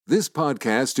This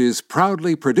podcast is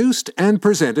proudly produced and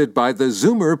presented by the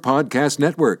Zoomer Podcast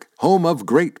Network, home of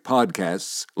great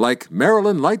podcasts like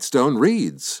Marilyn Lightstone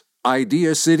Reads,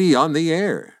 Idea City on the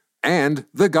Air, and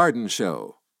The Garden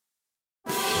Show.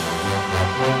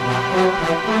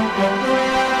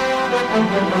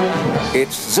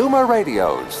 It's Zoomer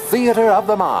Radio's Theater of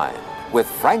the Mind with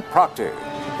Frank Proctor.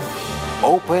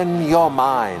 Open your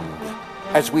mind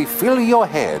as we fill your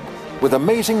head with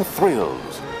amazing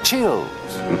thrills, chills,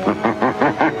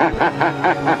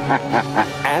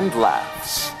 and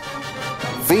laughs.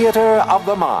 Theater of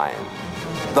the Mind.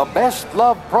 The best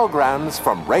love programs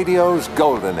from radio's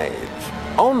golden age.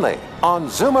 Only on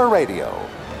Zoomer Radio.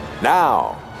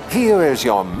 Now, here is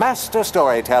your master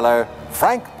storyteller,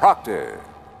 Frank Proctor.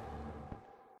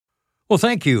 Well,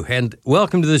 thank you, and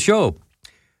welcome to the show.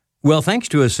 Well, thanks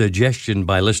to a suggestion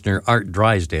by listener Art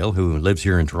Drysdale, who lives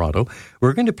here in Toronto,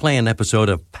 we're going to play an episode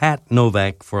of Pat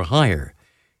Novak for Hire.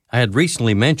 I had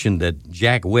recently mentioned that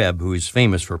Jack Webb, who is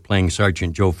famous for playing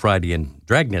Sergeant Joe Friday in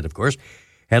Dragnet, of course,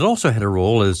 had also had a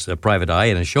role as a private eye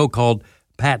in a show called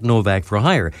Pat Novak for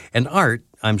Hire. And Art,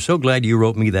 I'm so glad you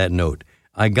wrote me that note.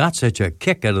 I got such a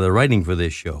kick out of the writing for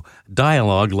this show.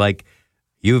 Dialogue like,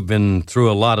 "You've been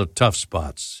through a lot of tough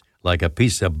spots, like a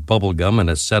piece of bubble gum and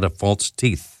a set of false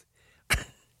teeth."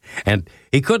 And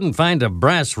he couldn't find a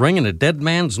brass ring in a dead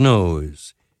man's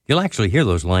nose. You'll actually hear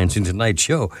those lines in tonight's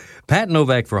show. Pat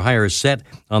Novak for Hire is set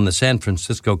on the San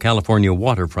Francisco, California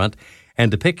waterfront and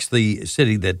depicts the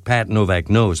city that Pat Novak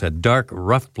knows, a dark,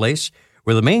 rough place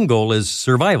where the main goal is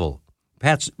survival.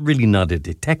 Pat's really not a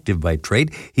detective by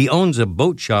trade. He owns a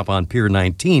boat shop on Pier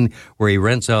 19 where he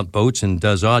rents out boats and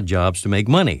does odd jobs to make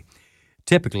money.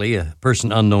 Typically, a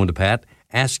person unknown to Pat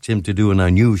asks him to do an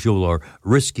unusual or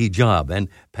risky job, and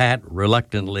Pat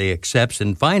reluctantly accepts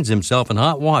and finds himself in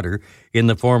hot water in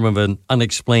the form of an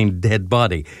unexplained dead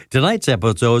body. Tonight's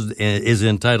episode is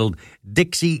entitled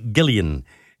Dixie Gillian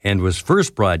and was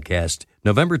first broadcast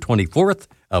November 24th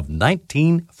of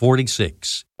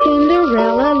 1946.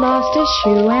 Cinderella lost a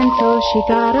shoe and so she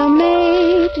got a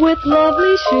maid with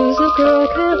lovely shoes a girl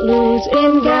can't lose.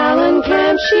 In Gallon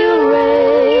Camp she'll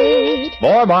raid.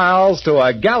 More miles to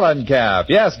a Gallon Cap.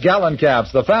 Yes, Gallon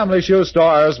Caps, the family shoe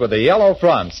stores with the yellow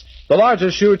fronts. The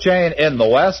largest shoe chain in the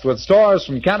West with stores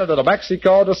from Canada to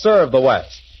Mexico to serve the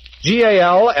West.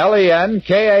 GALLENKAMPS,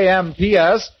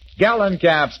 Gallon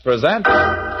Caps present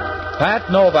Pat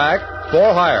Novak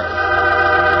for Hire.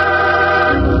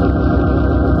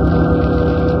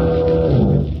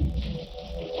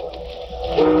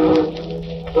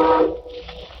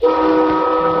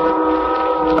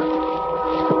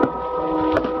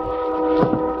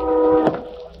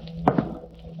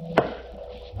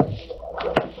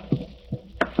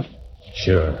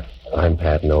 Sure, I'm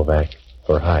Pat Novak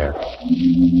for Hire.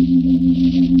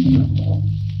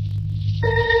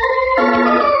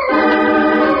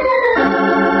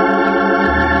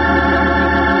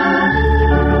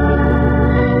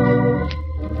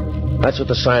 That's what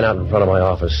the sign out in front of my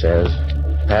office says.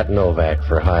 Pat Novak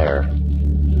for Hire.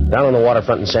 Down on the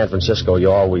waterfront in San Francisco,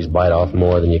 you always bite off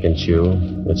more than you can chew.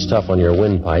 It's tough on your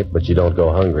windpipe, but you don't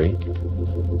go hungry.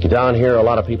 Down here, a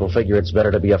lot of people figure it's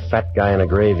better to be a fat guy in a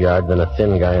graveyard than a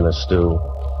thin guy in a stew.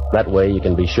 That way you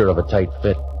can be sure of a tight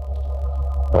fit.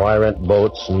 Oh, I rent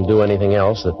boats and do anything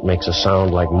else that makes a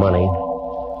sound like money.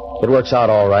 It works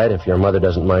out all right if your mother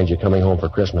doesn't mind you coming home for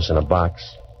Christmas in a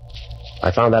box.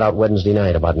 I found that out Wednesday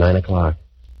night about 9 o'clock.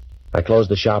 I closed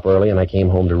the shop early and I came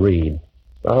home to read.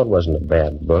 Well, it wasn't a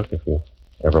bad book if you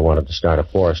ever wanted to start a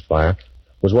forest fire.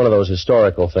 It was one of those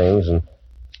historical things, and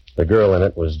the girl in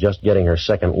it was just getting her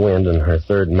second wind and her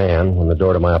third man when the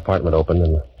door to my apartment opened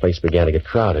and the place began to get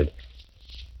crowded.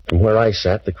 From where I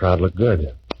sat, the crowd looked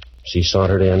good. She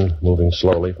sauntered in, moving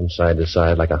slowly from side to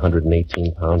side like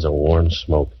 118 pounds of warm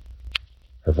smoke.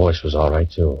 Her voice was all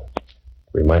right, too.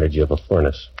 Reminded you of a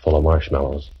furnace full of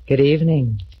marshmallows. Good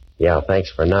evening. Yeah, thanks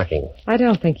for knocking. I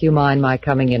don't think you mind my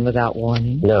coming in without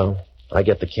warning. No, I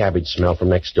get the cabbage smell from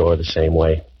next door the same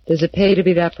way. Does it pay to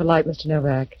be that polite, Mr.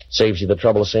 Novak? Saves you the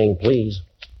trouble of saying please.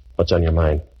 What's on your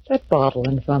mind? That bottle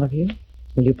in front of you.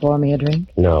 Will you pour me a drink?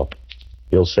 No.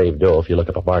 You'll save dough if you look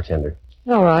up a bartender.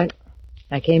 All right.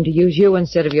 I came to use you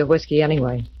instead of your whiskey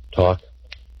anyway. Talk.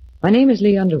 My name is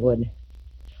Lee Underwood.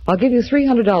 I'll give you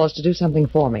 $300 to do something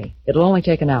for me. It'll only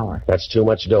take an hour. That's too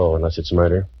much dough unless it's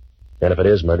murder. And if it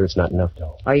is murder, it's not enough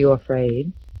dough. Are you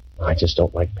afraid? I just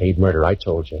don't like paid murder, I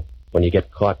told you. When you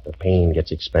get caught, the pain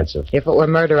gets expensive. If it were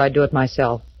murder, I'd do it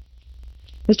myself.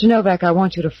 Mr. Novak, I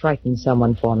want you to frighten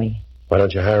someone for me. Why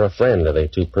don't you hire a friend? Are they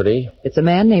too pretty? It's a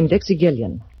man named Dixie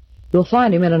Gillian. You'll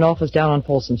find him in an office down on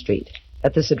Folsom Street,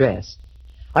 at this address.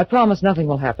 I promise nothing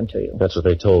will happen to you. That's what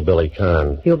they told Billy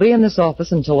Kahn. He'll be in this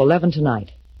office until 11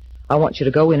 tonight. I want you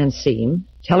to go in and see him.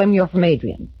 Tell him you're from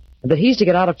Adrian, and that he's to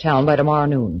get out of town by tomorrow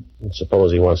noon.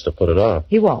 Suppose he wants to put it off.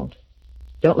 He won't.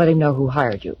 Don't let him know who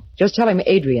hired you. Just tell him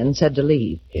Adrian said to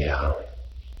leave. Yeah.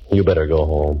 You better go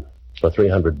home. For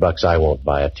 $300, I won't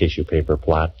buy a tissue paper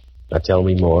plot. Now tell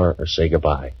me more or say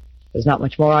goodbye. There's not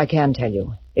much more I can tell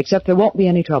you, except there won't be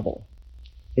any trouble.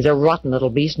 He's a rotten little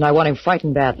beast, and I want him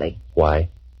frightened badly. Why?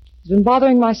 He's been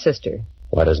bothering my sister.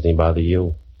 Why doesn't he bother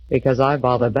you? Because I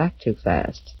bother back too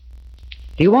fast.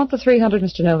 Do you want the $300,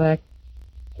 Mr. Novak?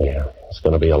 Yeah, it's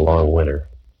going to be a long winter.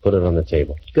 Put it on the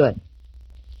table. Good.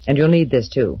 And you'll need this,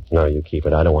 too. No, you keep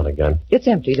it. I don't want a gun. It's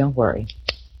empty, don't worry.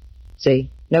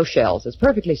 See? No shells. It's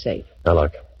perfectly safe. Now,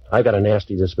 look, I've got a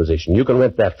nasty disposition. You can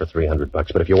rent that for $300,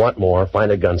 but if you want more,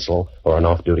 find a gunsel or an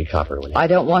off-duty copper, will you? I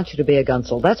don't want you to be a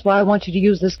gunsel. That's why I want you to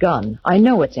use this gun. I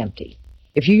know it's empty.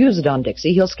 If you use it on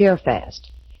Dixie, he'll scare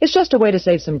fast. It's just a way to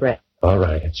save some breath. All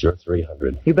right, it's your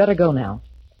 $300. You better go now.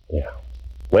 Yeah.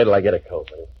 Wait till I get a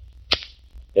coat.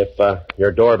 If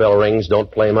your doorbell rings, don't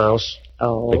play mouse.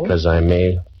 Oh? Because I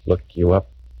may look you up.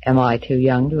 Am I too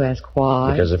young to ask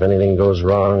why? Because if anything goes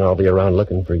wrong, I'll be around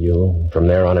looking for you. From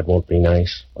there on, it won't be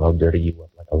nice. I'll dirty you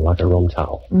up like a locker room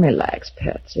towel. Relax,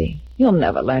 Patsy. You'll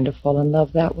never learn to fall in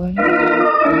love that way.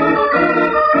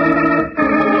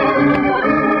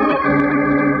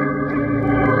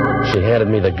 She handed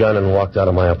me the gun and walked out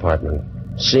of my apartment.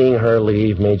 Seeing her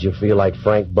leave made you feel like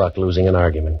Frank Buck losing an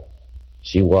argument.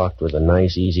 She walked with a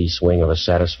nice, easy swing of a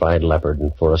satisfied leopard,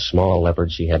 and for a small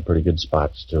leopard, she had pretty good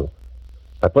spots, too.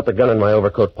 I put the gun in my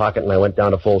overcoat pocket, and I went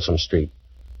down to Folsom Street.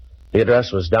 The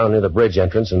address was down near the bridge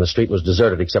entrance, and the street was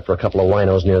deserted except for a couple of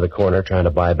winos near the corner trying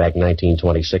to buy back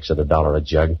 1926 at $1 a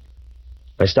jug.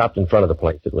 I stopped in front of the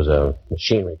place. It was a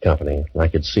machinery company. I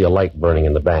could see a light burning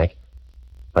in the back.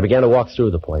 I began to walk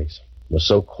through the place. It was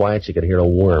so quiet you could hear a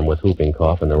worm with whooping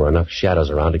cough, and there were enough shadows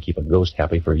around to keep a ghost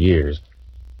happy for years.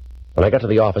 When I got to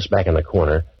the office back in the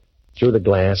corner, through the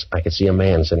glass, I could see a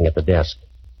man sitting at the desk.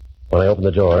 When I opened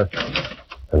the door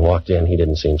and walked in, he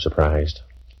didn't seem surprised.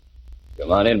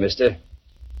 Come on in, mister.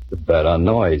 The bet on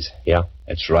noise. Yeah?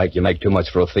 That's right. You make too much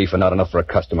for a thief and not enough for a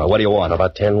customer. What do you want?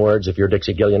 About 10 words if you're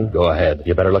Dixie Gillian. Go ahead.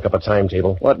 You better look up a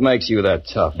timetable. What makes you that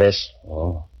tough? This.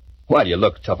 Oh. Why do you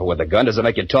look tougher with a gun? Does it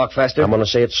make you talk faster? I'm going to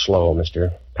say it slow,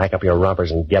 mister. Pack up your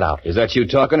rompers and get out. Is that you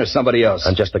talking or somebody else?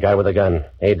 I'm just the guy with a gun.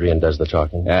 Adrian does the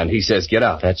talking. And he says get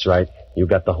out. That's right. You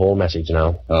got the whole message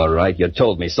now. All right, you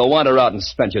told me. So wander out and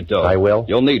spend your dough. I will.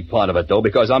 You'll need part of it, though,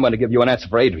 because I'm going to give you an answer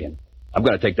for Adrian. I'm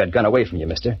going to take that gun away from you,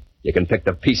 mister. You can pick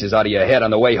the pieces out of your head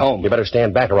on the way home. You better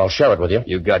stand back or I'll share it with you.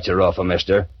 You got your offer,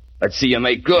 mister. Let's see you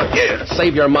make good. Yeah.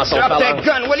 Save your muscle, Drop fella. that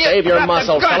gun, will you? Save your Drop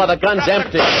muscle, the gun. fella. The gun's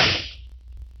empty.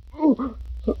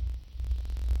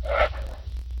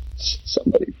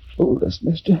 Somebody fooled us,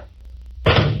 mister.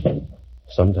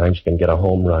 Sometimes you can get a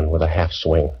home run with a half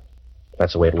swing.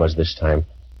 That's the way it was this time.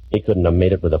 He couldn't have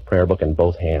made it with a prayer book in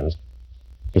both hands.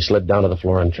 He slid down to the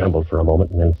floor and trembled for a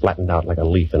moment and then flattened out like a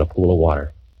leaf in a pool of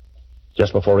water.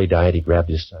 Just before he died, he grabbed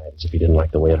his side as if he didn't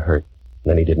like the way it hurt.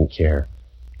 And then he didn't care.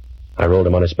 I rolled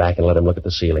him on his back and let him look at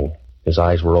the ceiling. His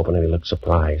eyes were open and he looked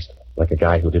surprised, like a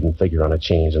guy who didn't figure on a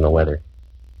change in the weather.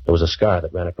 There was a scar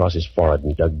that ran across his forehead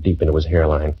and dug deep into his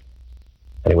hairline.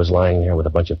 And he was lying there with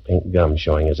a bunch of pink gum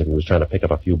showing as if he was trying to pick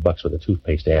up a few bucks with a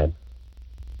toothpaste ad.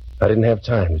 I didn't have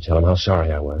time to tell him how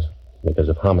sorry I was, because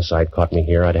if homicide caught me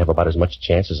here, I'd have about as much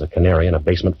chance as a canary in a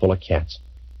basement full of cats.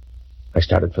 I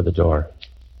started for the door.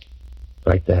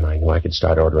 Right then, I knew I could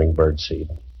start ordering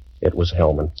birdseed. It was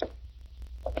Hellman.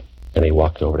 And he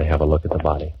walked over to have a look at the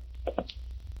body.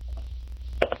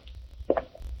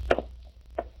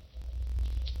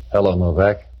 Hello,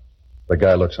 Novak. The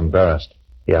guy looks embarrassed.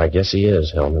 Yeah, I guess he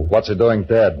is, Hellman. What's he doing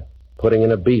dead? Putting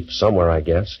in a beef somewhere, I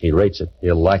guess. He rates it.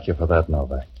 He'll like you for that,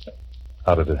 Novak.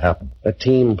 How did it happen? A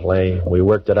team play. We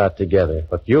worked it out together.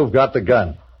 But you've got the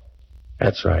gun.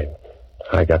 That's right.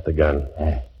 I got the gun.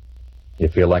 You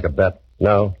feel like a bet?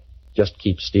 No, just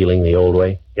keep stealing the old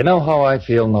way. You know how I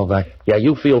feel, Novak? Yeah,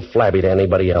 you feel flabby to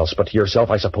anybody else, but to yourself,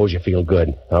 I suppose you feel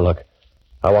good. Now, look,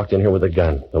 I walked in here with a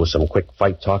gun. There was some quick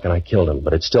fight talk, and I killed him,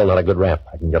 but it's still not a good rap.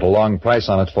 I can get a long price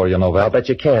on it for you, Novak. I'll bet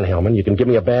you can, Hellman. You can give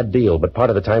me a bad deal, but part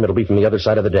of the time it'll be from the other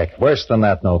side of the deck. Worse than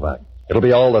that, Novak. It'll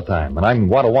be all the time, and I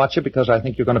want to watch you because I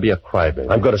think you're going to be a crybaby.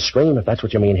 I'm going to scream, if that's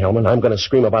what you mean, Hellman. I'm going to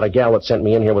scream about a gal that sent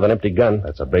me in here with an empty gun.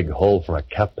 That's a big hole for a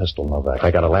cap pistol, Novak.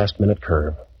 I got a last-minute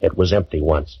curve. It was empty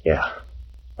once. Yeah.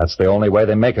 That's the only way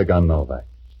they make a gun, Novak.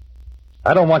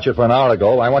 I don't want you for an hour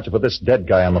ago. I want you for this dead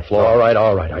guy on the floor. All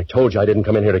right. I told you I didn't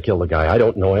come in here to kill the guy. I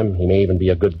don't know him. He may even be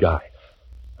a good guy.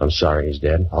 I'm sorry he's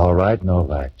dead. All right,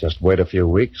 Novak. Just wait a few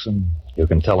weeks and you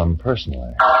can tell him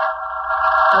personally.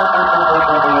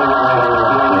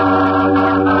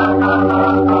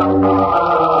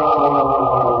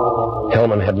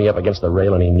 Hellman had me up against the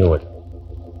rail, and he knew it.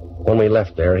 When we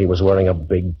left there, he was wearing a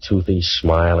big, toothy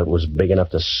smile. It was big enough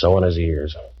to sew on his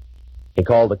ears. He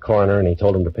called the coroner, and he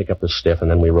told him to pick up the stiff,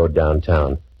 and then we rode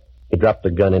downtown. He dropped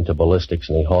the gun into ballistics,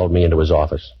 and he hauled me into his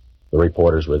office. The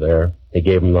reporters were there. He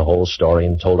gave them the whole story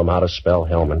and told them how to spell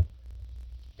Hellman.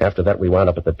 After that, we wound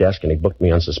up at the desk, and he booked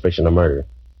me on suspicion of murder.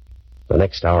 The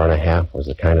next hour and a half was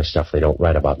the kind of stuff they don't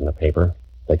write about in the paper.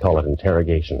 They call it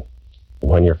interrogation.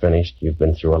 When you're finished, you've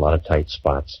been through a lot of tight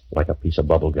spots, like a piece of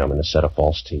bubble gum in a set of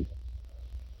false teeth.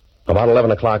 About 11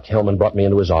 o'clock, Hellman brought me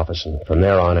into his office, and from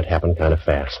there on, it happened kind of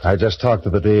fast. I just talked to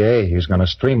the DA. He's going to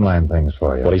streamline things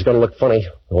for you. Well, he's going to look funny,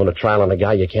 going to trial on a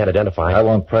guy you can't identify. I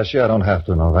won't press you. I don't have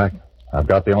to, Novak. I've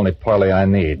got the only parley I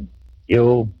need.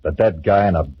 You, the dead guy,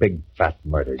 and a big, fat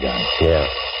murder gun. Yeah.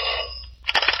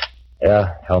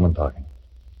 Yeah, Hellman talking.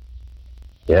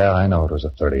 Yeah, I know it was a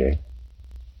 .38.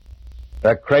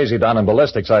 That crazy down in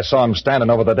ballistics, I saw him standing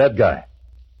over the dead guy.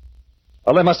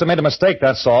 Well, they must have made a mistake,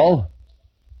 that's all.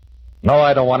 No,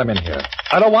 I don't want him in here.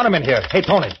 I don't want him in here. Hey,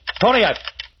 Tony. Tony,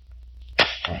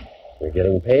 You're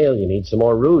getting pale. You need some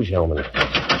more rouge, Hellman.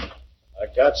 I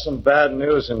got some bad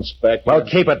news, Inspector. Well,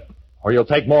 keep it, or you'll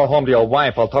take more home to your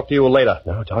wife. I'll talk to you later.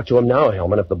 No, talk to him now,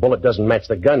 Hellman. If the bullet doesn't match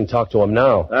the gun, talk to him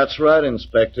now. That's right,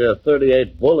 Inspector. A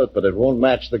 .38 bullet, but it won't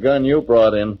match the gun you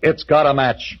brought in. It's got a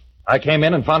match. I came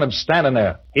in and found him standing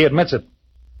there. He admits it.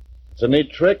 It's a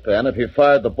neat trick, then. If he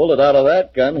fired the bullet out of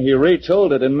that gun, he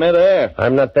retooled it in midair.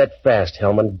 I'm not that fast,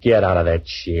 Hellman. Get out of that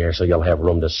chair so you'll have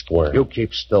room to squirm. You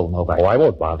keep still, Novak. Oh, I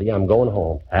won't bother you. I'm going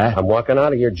home. Huh? I'm walking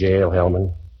out of your jail,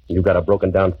 Hellman. You've got a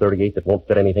broken-down .38 that won't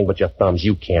fit anything but your thumbs.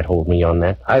 You can't hold me on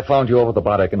that. I found you over the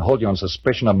body. I can hold you on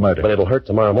suspicion of murder. But it'll hurt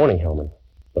tomorrow morning, Hellman.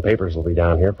 The papers will be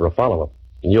down here for a follow-up.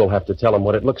 And you'll have to tell them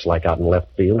what it looks like out in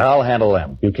left field. I'll handle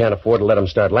them. You can't afford to let them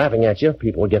start laughing at you.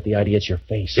 People will get the idea it's your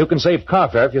face. You can save car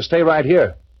fare if you stay right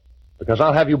here. Because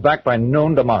I'll have you back by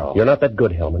noon tomorrow. You're not that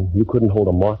good, Hellman. You couldn't hold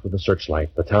a moth with a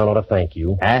searchlight. The town ought to thank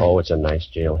you. Huh? Oh, it's a nice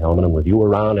jail, Hellman, and with you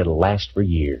around, it'll last for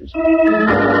years.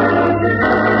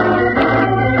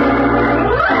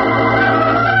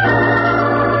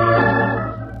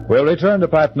 We'll return to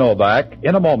Pat Novak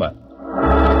in a moment.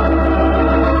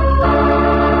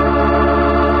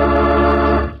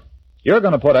 You're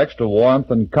going to put extra warmth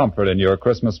and comfort in your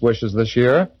Christmas wishes this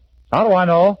year. How do I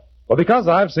know? Well, because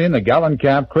I've seen the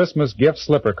Gallencamp Christmas gift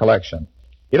slipper collection.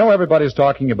 You know, everybody's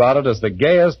talking about it as the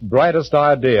gayest, brightest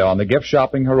idea on the gift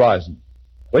shopping horizon.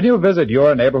 When you visit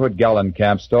your neighborhood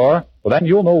Gallencamp store, well, then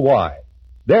you'll know why.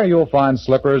 There you'll find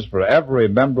slippers for every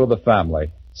member of the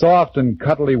family. Soft and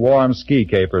cuddly warm ski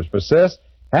capers for Sis,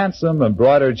 handsome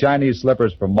embroidered Chinese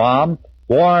slippers for Mom,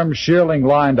 warm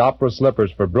shearling-lined opera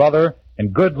slippers for Brother,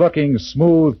 and good-looking,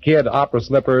 smooth kid opera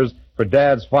slippers for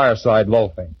Dad's fireside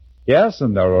loafing. Yes,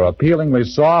 and there are appealingly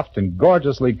soft and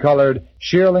gorgeously colored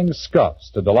shearling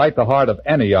scuffs to delight the heart of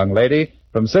any young lady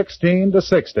from 16 to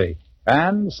 60,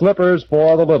 and slippers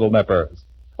for the little nippers.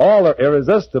 All are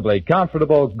irresistibly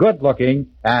comfortable, good-looking,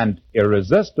 and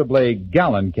irresistibly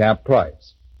Gallencamp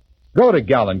price. Go to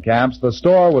Gallencamp's, the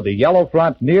store with the yellow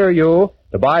front near you,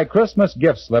 to buy Christmas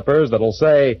gift slippers that'll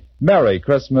say Merry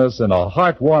Christmas in a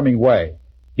heartwarming way.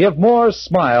 Give more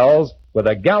smiles with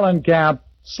a Gallencamp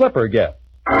slipper gift.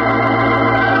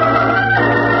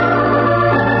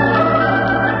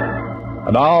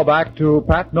 And now back to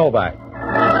Pat Novak.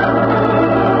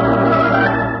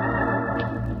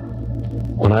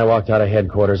 When I walked out of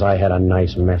headquarters, I had a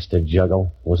nice mess to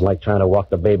juggle. It was like trying to walk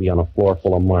the baby on a floor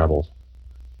full of marbles.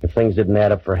 If things didn't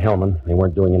add up for Hellman, they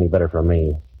weren't doing any better for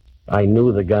me. I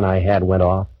knew the gun I had went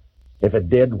off. If it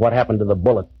did, what happened to the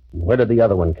bullet? Where did the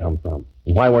other one come from?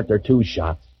 And why weren't there two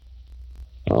shots?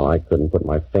 Oh, I couldn't put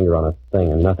my finger on a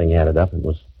thing, and nothing added up. It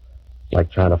was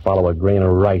like trying to follow a grain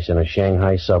of rice in a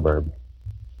Shanghai suburb.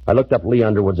 I looked up Lee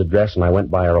Underwood's address, and I went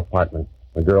by her apartment.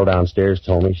 The girl downstairs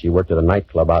told me she worked at a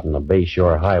nightclub out on the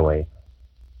Bayshore Highway.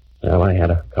 Well, I had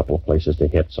a couple of places to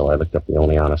hit, so I looked up the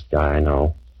only honest guy I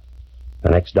know.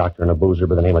 An ex-doctor and a boozer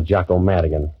by the name of Jocko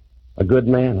Madigan. A good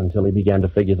man until he began to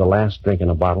figure the last drink in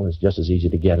a bottle is just as easy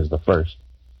to get as the first.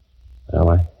 Well,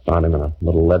 I found him in a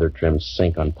little leather-trimmed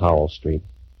sink on Powell Street.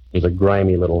 It was a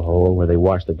grimy little hole where they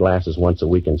washed the glasses once a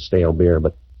week in stale beer,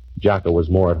 but Jocko was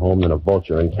more at home than a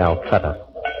vulture in Calcutta.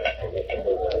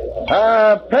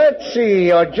 Patsy,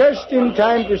 you're just in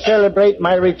time to celebrate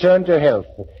my return to health.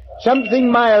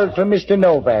 Something mild for Mr.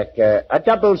 Novak. A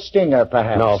double stinger,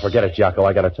 perhaps. No, forget it, Jocko.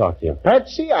 I got to talk to you.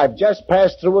 Patsy, I've just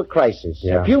passed through a crisis.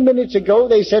 Yeah? A few minutes ago,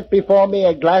 they set before me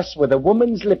a glass with a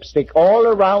woman's lipstick all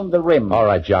around the rim. All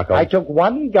right, Jocko. I took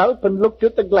one gulp and looked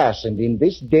at the glass, and in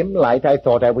this dim light, I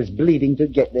thought I was bleeding to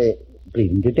death.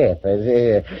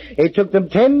 It took them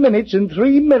 10 minutes and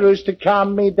 3 mirrors to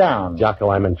calm me down. Jocko,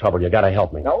 I'm in trouble. You got to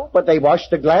help me. No, but they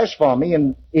washed the glass for me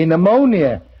in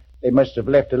ammonia. They must have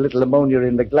left a little ammonia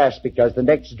in the glass because the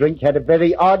next drink had a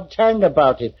very odd tang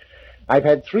about it. I've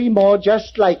had 3 more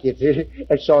just like it,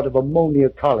 a sort of ammonia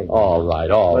colony. All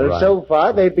right. So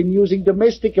far, they've been using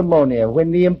domestic ammonia.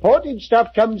 When the imported stuff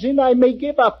comes in, I may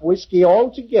give up whiskey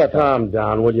altogether. Calm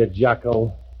down, will you,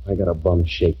 Jocko? I got a bum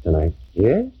shake tonight.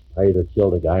 Yeah? I either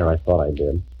killed a guy or I thought I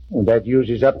did. Well, that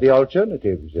uses up the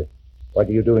alternatives. What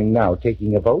are you doing now,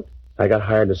 taking a vote? I got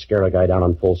hired to scare a guy down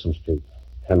on Folsom Street.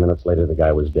 10 minutes later, the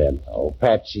guy was dead. Oh,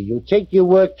 Patsy, you take your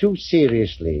work too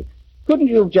seriously. Couldn't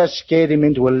you have just scared him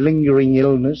into a lingering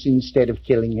illness instead of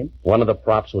killing him? One of the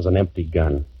props was an empty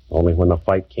gun. Only when the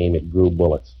fight came, it grew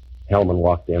bullets. Hellman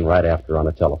walked in right after on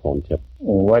a telephone tip.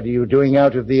 Oh, what are you doing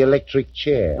out of the electric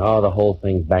chair? Oh, the whole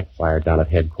thing backfired down at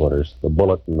headquarters. The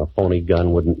bullet and the phony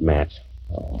gun wouldn't match.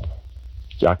 Oh,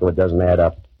 Jocko, it doesn't add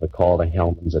up. The call to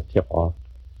Hellman's a tip-off.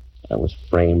 I was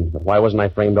framed. But why wasn't I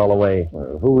framed all the way?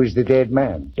 Well, who is the dead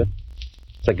man?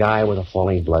 It's a guy with a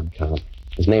falling blood count.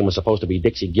 His name was supposed to be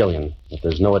Dixie Gillian, but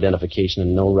there's no identification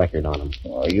and no record on him.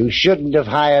 Oh, you shouldn't have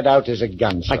hired out as a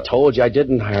gunsel. I told you I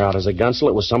didn't hire out as a gunsel.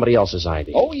 It was somebody else's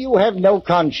idea. Oh, you have no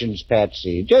conscience,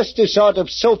 Patsy. Just a sort of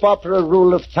soap opera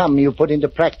rule of thumb you put into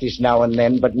practice now and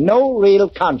then, but no real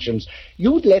conscience.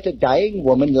 You'd let a dying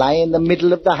woman lie in the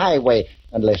middle of the highway,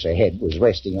 unless her head was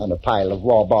resting on a pile of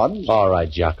war bonds. All right,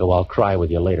 Jocko, I'll cry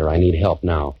with you later. I need help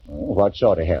now. Oh, what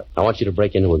sort of help? I want you to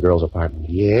break into a girl's apartment.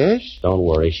 Yes? Don't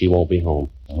worry, she won't be home.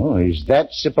 Oh, is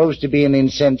that supposed to be an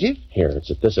incentive? Here, it's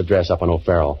at this address up on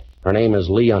O'Farrell. Her name is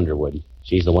Lee Underwood.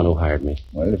 She's the one who hired me.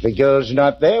 Well, if the girl's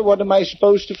not there, what am I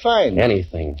supposed to find?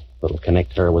 Anything that'll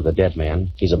connect her with the dead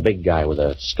man. He's a big guy with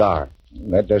a scar.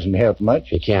 That doesn't help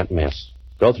much. You can't miss.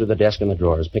 Go through the desk and the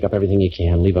drawers. Pick up everything you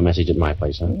can. Leave a message at my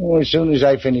place, huh? Oh, as soon as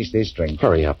I finish this drink.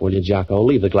 Hurry up, will you, Jocko?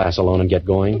 Leave the glass alone and get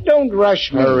going. Don't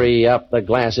rush me. Hurry up. The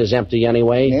glass is empty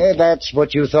anyway. Yeah, that's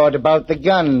what you thought about the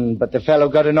gun, but the fellow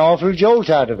got an awful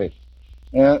jolt out of it.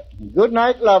 Good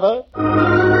night, lover.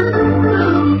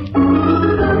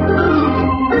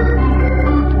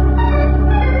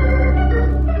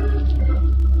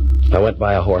 I went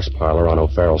by a horse parlor on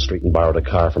O'Farrell Street and borrowed a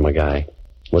car from a guy.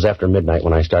 It was after midnight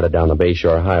when I started down the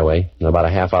Bayshore Highway, and about a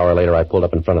half hour later I pulled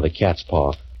up in front of the Cat's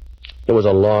Paw. It was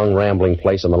a long, rambling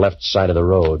place on the left side of the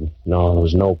road. No, there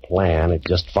was no plan. It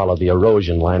just followed the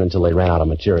erosion line until they ran out of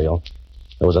material.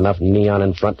 There was enough neon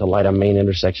in front to light a main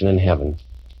intersection in heaven.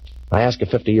 I asked a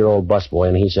 50-year-old busboy,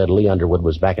 and he said Lee Underwood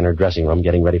was back in her dressing room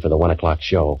getting ready for the 1 o'clock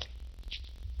show.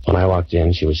 When I walked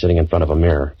in, she was sitting in front of a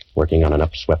mirror, working on an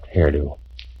upswept hairdo.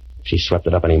 If she swept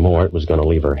it up any more, it was going to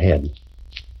leave her head.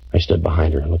 I stood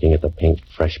behind her, looking at the pink,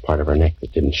 fresh part of her neck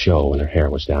that didn't show when her hair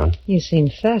was down. You seem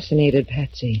fascinated,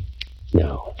 Patsy.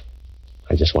 No.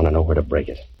 I just want to know where to break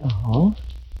it. Oh?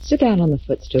 Sit down on the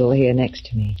footstool here next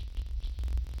to me.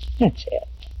 That's it.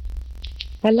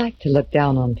 I like to look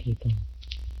down on people.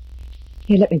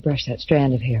 Here, let me brush that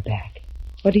strand of hair back.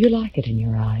 Or do you like it in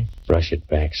your eyes? Brush it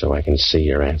back so I can see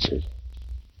your answers.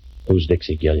 Who's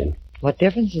Dixie Gillian? What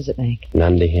difference does it make?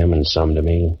 None to him and some to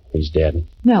me. He's dead.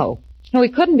 No, he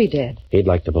couldn't be dead. He'd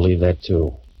like to believe that,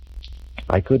 too.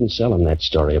 I couldn't sell him that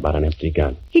story about an empty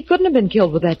gun. He couldn't have been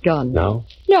killed with that gun. No?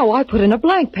 No, I put in a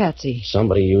blank, Patsy.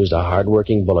 Somebody used a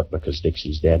hard-working bullet because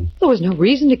Dixie's dead. There was no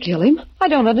reason to kill him. I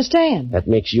don't understand. That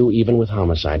makes you even with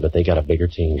homicide, but they got a bigger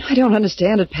team. I don't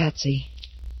understand it, Patsy.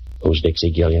 Who's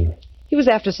Dixie Gillian? He was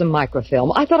after some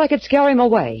microfilm. I thought I could scare him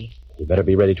away. You better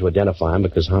be ready to identify him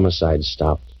because homicide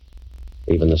stopped.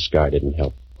 Even the scar didn't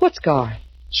help. What scar?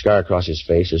 Scar across his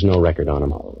face. There's no record on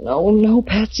him. Oh, no,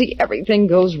 Patsy. Everything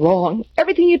goes wrong.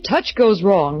 Everything you touch goes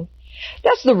wrong.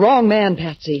 That's the wrong man,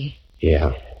 Patsy.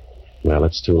 Yeah. Well,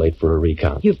 it's too late for a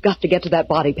recount. You've got to get to that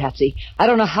body, Patsy. I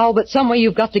don't know how, but some way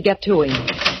you've got to get to him.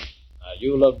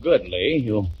 You look good, Lee.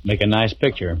 You'll make a nice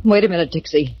picture. Wait a minute,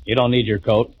 Dixie. You don't need your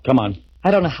coat. Come on.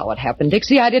 I don't know how it happened,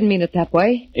 Dixie. I didn't mean it that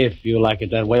way. If you like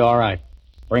it that way, all right.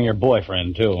 Bring your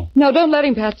boyfriend, too. No, don't let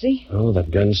him, Patsy. Oh,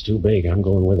 that gun's too big. I'm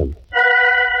going with him.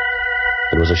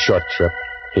 It was a short trip.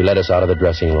 He led us out of the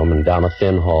dressing room and down a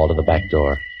thin hall to the back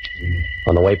door.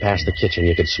 On the way past the kitchen,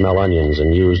 you could smell onions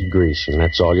and used grease, and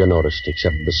that's all you noticed,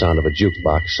 except the sound of a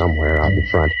jukebox somewhere out in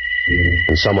front,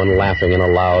 and someone laughing in a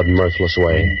loud, mirthless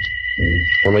way.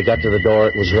 When we got to the door,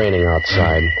 it was raining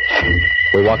outside.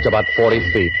 We walked about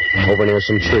 40 feet, over near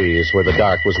some trees where the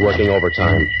dark was working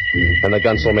overtime. And the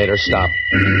Gunsel made her stop.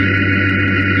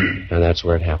 And that's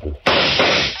where it happened.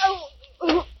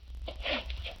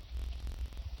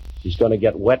 She's going to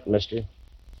get wet, mister.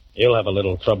 You'll have a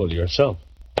little trouble yourself.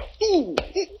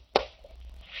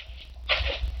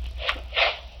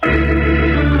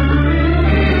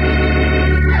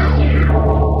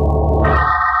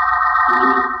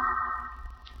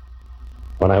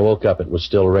 When I woke up, it was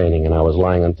still raining, and I was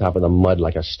lying on top of the mud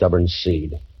like a stubborn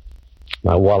seed.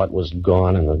 My wallet was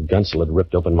gone, and the Gunsel had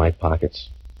ripped open my pockets.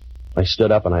 I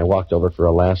stood up, and I walked over for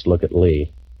a last look at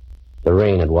Lee. The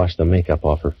rain had washed the makeup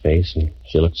off her face, and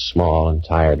she looked small and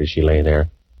tired as she lay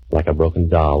there, like a broken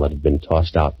doll that had been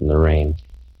tossed out in the rain.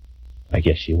 I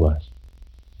guess she was.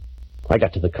 I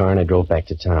got to the car, and I drove back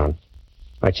to town.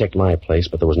 I checked my place,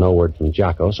 but there was no word from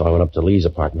Jocko, so I went up to Lee's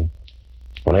apartment.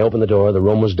 When I opened the door, the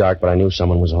room was dark, but I knew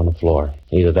someone was on the floor.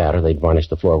 Either that or they'd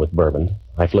varnished the floor with bourbon.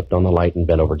 I flipped on the light and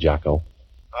bent over Jocko.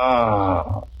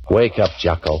 Wake up,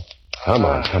 Jocko. Come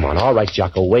on. All right,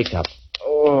 Jocko, wake up.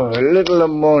 Oh, a little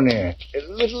ammonia.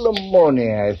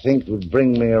 I think, would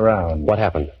bring me around. What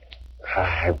happened?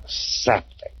 I was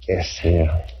sapped, I guess.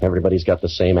 Yeah, everybody's got the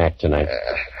same act tonight.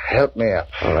 Help me up.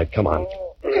 All right, come on.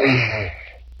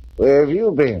 Where have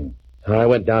you been? I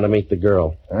went down to meet the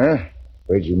girl. Huh?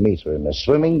 Where'd you meet her? In a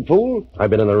swimming pool? I've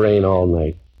been in the rain all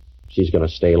night. She's going to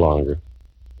stay longer.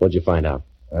 What'd you find out?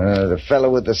 The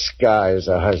fellow with the scar is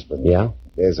her husband. Yeah?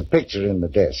 There's a picture in the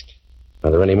desk.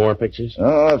 Are there any more pictures?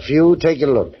 Oh, a few. Take a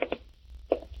look.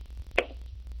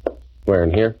 Where,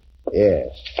 in here? Yes.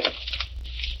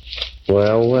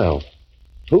 Well.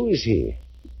 Who is he?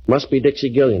 Must be Dixie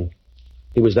Gillian.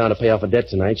 He was down to pay off a debt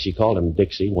tonight. She called him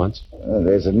Dixie once.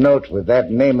 There's a note with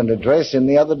that name and address in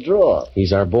the other drawer.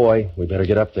 He's our boy. We better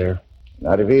get up there.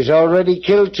 Not if he's already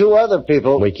killed 2 other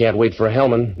people. We can't wait for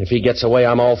Hellman. If he gets away,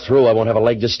 I'm all through. I won't have a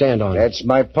leg to stand on. That's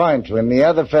my point. When the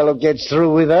other fellow gets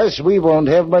through with us, we won't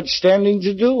have much standing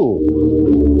to do.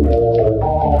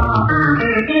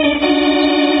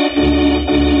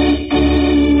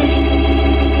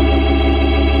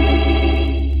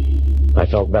 I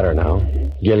felt better now.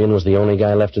 Gillian was the only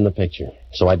guy left in the picture,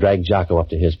 so I dragged Jocko up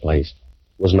to his place.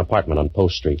 It was an apartment on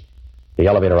Post Street. The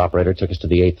elevator operator took us to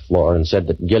the 8th floor and said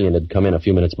that Gillian had come in a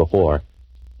few minutes before.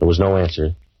 There was no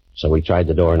answer, so we tried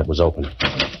the door and it was open.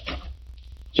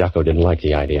 Jocko didn't like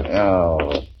the idea.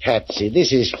 Oh, Patsy,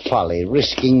 this is folly.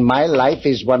 Risking my life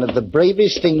is one of the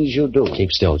bravest things you do.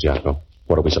 Keep still, Jocko.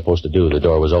 What are we supposed to do? The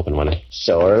door was open when I...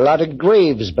 So are a lot of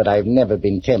graves, but I've never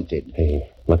been tempted. Hey,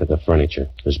 look at the furniture.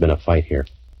 There's been a fight here.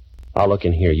 I'll look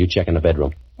in here. You check in the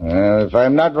bedroom. If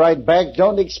I'm not right back,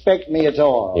 don't expect me at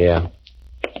all. Yeah.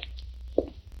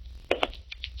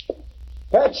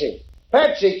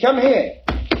 Patsy, come here.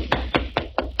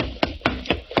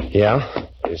 Yeah?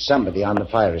 There's somebody on the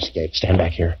fire escape. Stand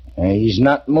back here. He's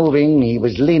not moving. He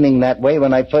was leaning that way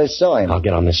when I first saw him. I'll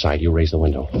get on this side. You raise the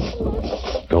window.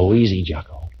 Go easy,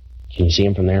 Jocko. Can you see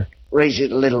him from there? Raise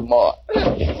it a little more.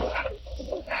 Yeah.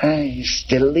 He's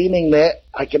still leaning there.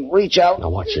 I can reach out. Now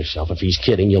watch yourself. If he's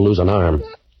kidding, you'll lose an arm.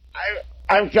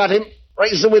 I've got him.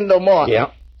 Raise the window more.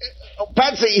 Yeah. Oh,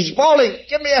 Patsy, he's falling.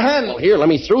 Give me a hand. Oh, here, let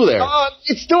me through there. Oh,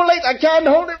 it's too late. I can't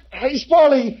hold him. He's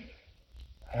falling.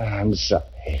 I'm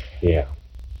sorry. Yeah.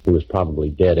 He was probably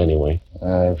dead anyway.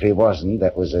 If he wasn't,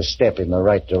 that was a step in the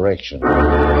right direction.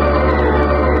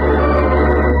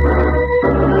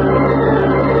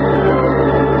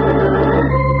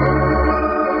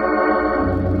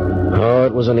 Oh,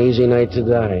 it was an easy night to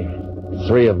die.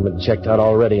 3 of them had checked out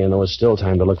already, and there was still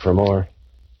time to look for more.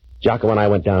 Jocko and I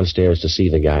went downstairs to see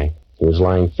the guy. He was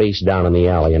lying face down in the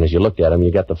alley, and as you looked at him,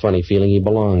 you got the funny feeling he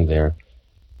belonged there.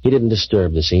 He didn't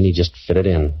disturb the scene. He just fitted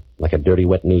in, like a dirty,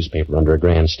 wet newspaper under a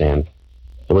grandstand.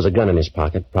 There was a gun in his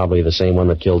pocket, probably the same one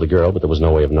that killed the girl, but there was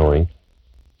no way of knowing.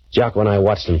 Jocko and I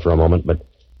watched him for a moment, but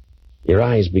your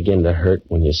eyes begin to hurt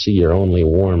when you see your only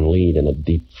warm lead in a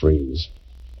deep freeze.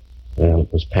 Well,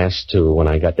 it was past 2 when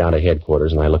I got down to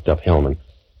headquarters, and I looked up Hellman.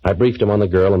 I briefed him on the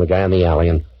girl and the guy in the alley,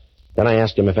 and then I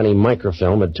asked him if any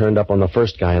microfilm had turned up on the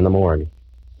first guy in the morgue.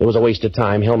 It was a waste of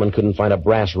time. Hellman couldn't find a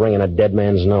brass ring in a dead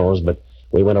man's nose, but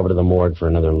we went over to the morgue for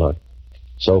another look.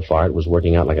 So far, it was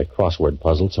working out like a crossword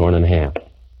puzzle torn in half.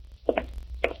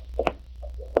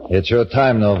 It's your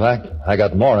time, Novak. I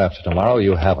got more after tomorrow.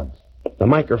 You haven't. The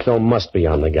microfilm must be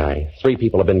on the guy. 3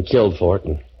 people have been killed for it,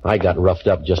 and I got roughed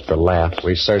up just for laughs.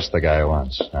 We searched the guy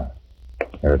once.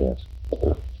 Here it is.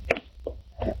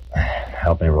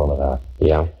 Help me roll it out.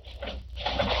 Yeah.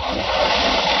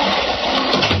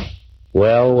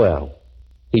 Well.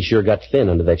 He sure got thin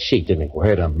under that sheet, didn't he?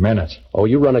 Wait a minute. Oh,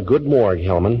 you run a good morgue,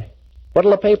 Hellman.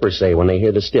 What'll the papers say when they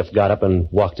hear the stiff got up and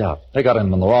walked out? They got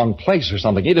him in the wrong place or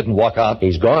something. He didn't walk out.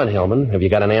 He's gone, Hellman. Have you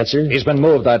got an answer? He's been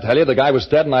moved, I tell you. The guy was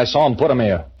dead, and I saw him put him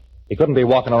here. He couldn't be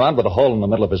walking around with a hole in the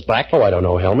middle of his back. Oh, I don't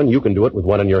know, Hellman. You can do it with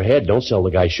one in your head. Don't sell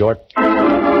the guy short.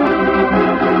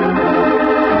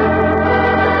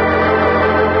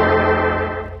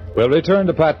 We'll return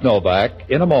to Pat Novak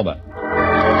in a moment.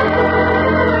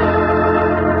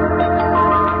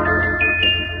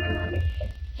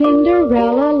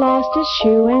 Cinderella lost a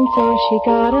shoe and so she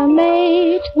got a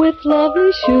maid with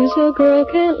lovely shoes a girl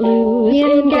can't lose.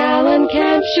 In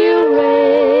Gallencamp she'll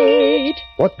raid.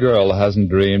 What girl hasn't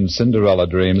dreamed Cinderella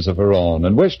dreams of her own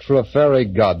and wished for a fairy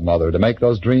godmother to make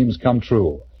those dreams come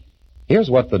true? Here's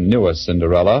what the newest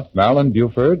Cinderella, Marilyn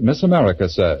Buford, Miss America,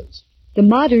 says. The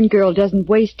modern girl doesn't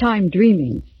waste time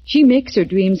dreaming. She makes her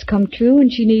dreams come true,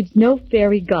 and she needs no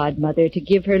fairy godmother to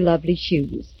give her lovely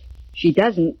shoes. She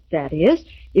doesn't, that is,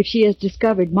 if she has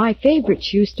discovered my favorite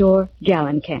shoe store,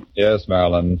 Gallencamp. Yes,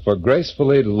 Marilyn, for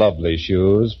gracefully lovely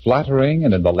shoes, flattering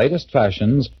and in the latest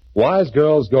fashions, wise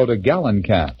girls go to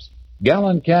Gallencamps.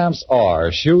 Gallencamps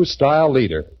are shoe style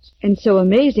leaders. And so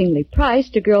amazingly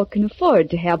priced, a girl can afford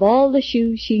to have all the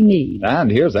shoes she needs. And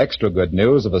here's extra good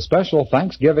news of a special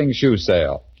Thanksgiving shoe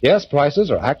sale. Yes, prices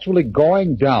are actually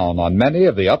going down on many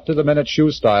of the up-to-the-minute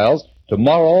shoe styles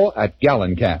tomorrow at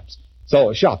Gallencamps.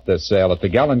 So shop this sale at the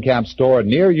Gallencamp store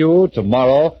near you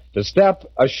tomorrow to step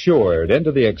assured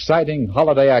into the exciting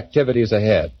holiday activities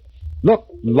ahead. Look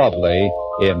lovely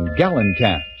in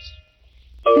Gallencamps.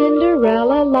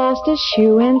 Cinderella lost a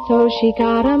shoe and so she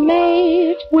got a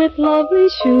maid with lovely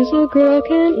shoes a girl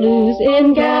can't lose.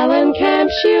 In Gallencamp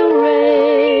she'll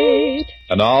raid.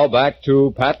 And now back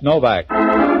to Pat Novak.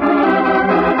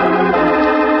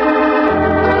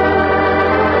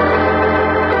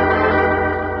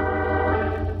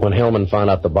 When Hellman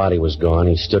found out the body was gone,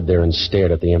 he stood there and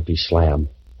stared at the empty slab.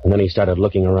 And then he started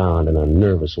looking around in a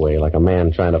nervous way, like a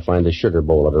man trying to find the sugar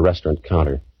bowl at a restaurant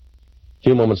counter. A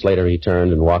few moments later, he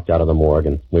turned and walked out of the morgue,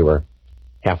 and we were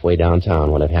halfway downtown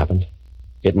when it happened.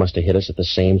 It must have hit us at the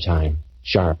same time,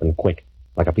 sharp and quick,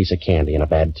 like a piece of candy in a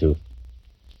bad tooth.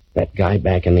 That guy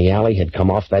back in the alley had come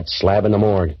off that slab in the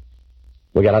morgue.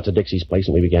 We got out to Dixie's place,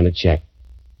 and we began to check.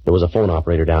 There was a phone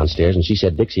operator downstairs, and she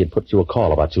said Dixie had put through a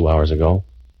call about 2 hours ago.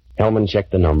 Hellman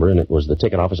checked the number, and it was the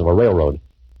ticket office of a railroad.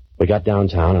 We got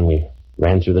downtown, and we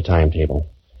ran through the timetable.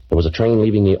 There was a train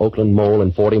leaving the Oakland Mole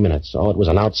in 40 minutes. Oh, it was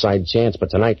an outside chance, but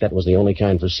tonight that was the only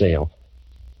kind for sale.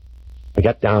 We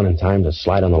got down in time to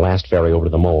slide on the last ferry over to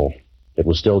the Mole. It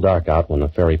was still dark out when the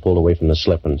ferry pulled away from the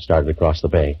slip and started across the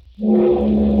bay.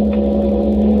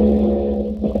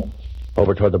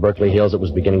 Over toward the Berkeley Hills, it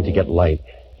was beginning to get light.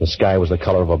 The sky was the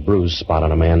color of a bruise spot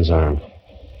on a man's arm.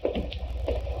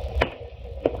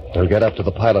 We'll get up to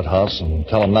the pilot house and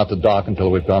tell him not to dock until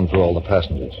we've gone through all the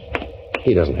passengers.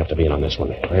 He doesn't have to be in on this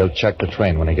one. He'll check the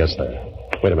train when he gets there.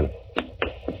 Wait a minute.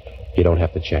 You don't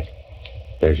have to check.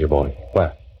 There's your boy.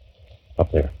 Where?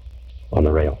 Up there. On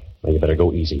the rail. Now, you better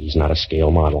go easy. He's not a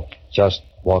scale model. Just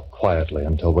walk quietly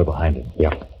until we're behind him.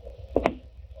 Yeah.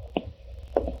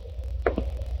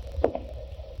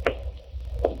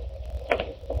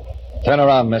 Turn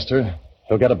around, mister.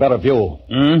 You'll get a better view.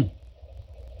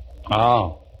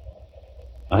 Oh.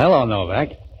 Well, hello, Novak.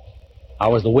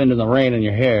 How was the wind and the rain in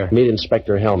your hair? Meet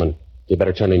Inspector Hellman. You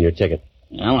better turn in your ticket.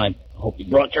 Well, I hope you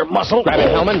brought your muscle. Grab it,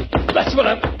 Hellman. That's what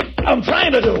I'm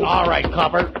trying to do. All right,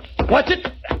 copper. Watch it.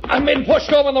 I'm being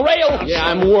pushed over the rail. Yeah,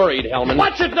 I'm worried, Hellman.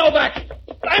 Watch it, Novak.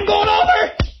 I'm going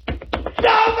over.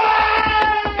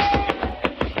 Novak!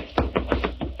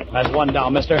 That's one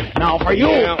down, mister. Now for you.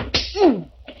 Yeah.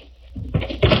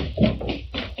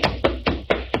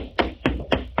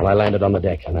 Well, I landed on the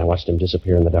deck, and I watched him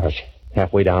disappear in the dark.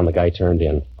 Halfway down, the guy turned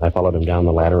in. I followed him down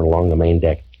the ladder and along the main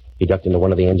deck. He ducked into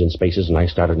one of the engine spaces, and I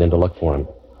started in to look for him.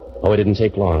 Oh, it didn't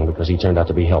take long, because he turned out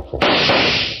to be helpful.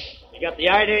 You got the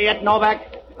idea yet, Novak?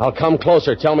 I'll come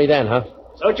closer. Tell me then, huh?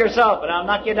 Suit yourself, but I'll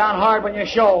knock you down hard when you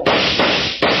show.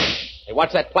 Hey,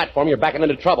 watch that platform. You're backing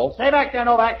into trouble. Stay back there,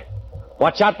 Novak.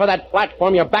 Watch out for that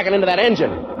platform. You're backing into that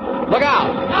engine. Look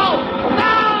out. No! No!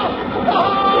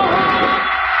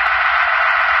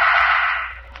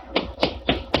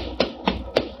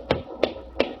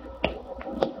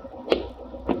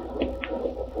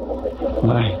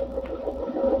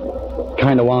 I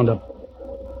kind of wound up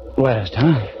west,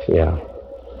 huh? Yeah.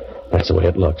 That's the way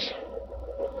it looks.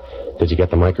 Did you get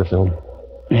the microfilm?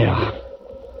 Yeah.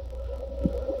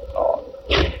 Oh,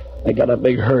 I got a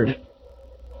big hurt.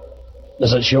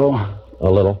 Does it show? A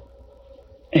little.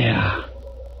 Yeah.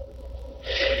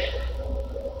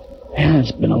 Yeah,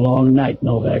 it's been a long night,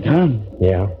 Novak, huh?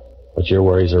 Yeah. But your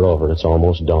worries are over. It's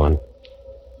almost dawn.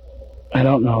 I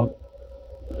don't know.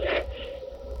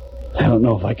 I don't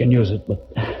know if I can use it, but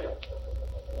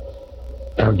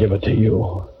I'll give it to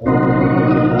you.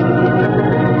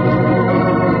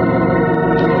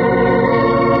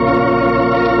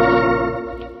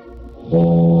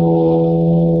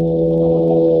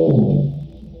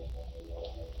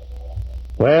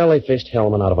 Well, they fished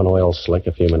Hellman out of an oil slick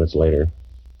a few minutes later.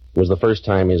 It was the first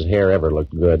time his hair ever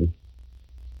looked good.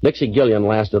 Dixie Gillian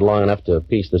lasted long enough to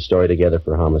piece the story together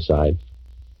for homicide.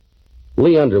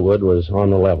 Lee Underwood was on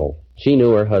the level. She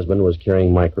knew her husband was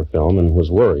carrying microfilm and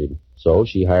was worried, so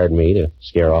she hired me to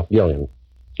scare off Gillian.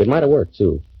 It might have worked,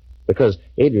 too, because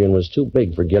Adrian was too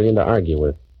big for Gillian to argue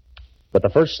with. But the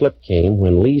first slip came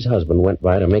when Lee's husband went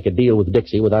by to make a deal with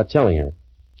Dixie without telling her.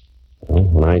 Well,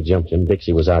 when I jumped him,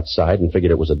 Dixie was outside and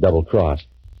figured it was a double cross.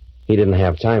 He didn't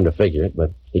have time to figure it,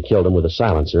 but he killed him with a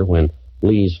silencer when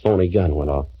Lee's phony gun went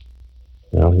off.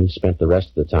 Well, he spent the rest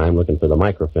of the time looking for the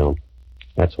microfilm.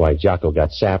 That's why Jocko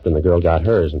got sapped and the girl got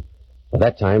hers. And by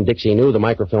that time, Dixie knew the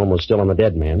microfilm was still on the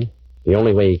dead man. The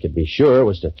only way he could be sure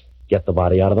was to get the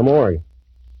body out of the morgue.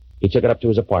 He took it up to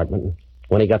his apartment, and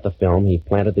when he got the film, he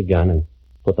planted the gun and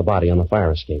put the body on the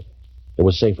fire escape. It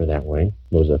was safer that way.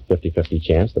 There was a 50-50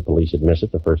 chance the police would miss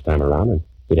it the first time around, and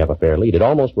he'd have a fair lead. It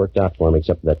almost worked out for him,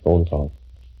 except for that phone call.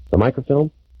 The microfilm?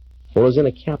 Well, it was in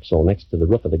a capsule next to the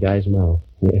roof of the guy's mouth.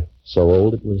 Yeah, so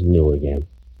old it was new again.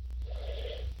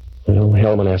 Well,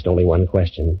 Hellman asked only one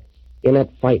question. In that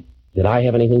fight, did I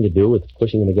have anything to do with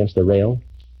pushing him against the rail?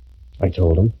 I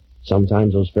told him.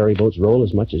 Sometimes those ferry boats roll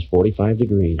as much as 45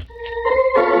 degrees.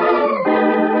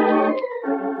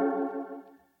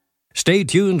 Stay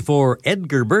tuned for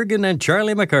Edgar Bergen and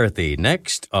Charlie McCarthy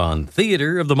next on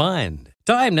Theater of the Mind.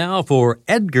 Time now for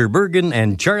Edgar Bergen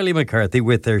and Charlie McCarthy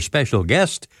with their special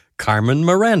guest, Carmen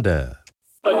Miranda.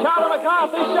 The Charlie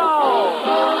McCarthy Show!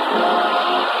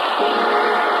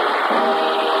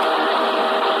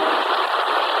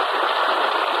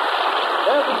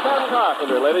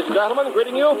 Carpenter, ladies and gentlemen,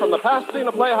 greeting you from the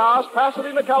Pasadena Playhouse,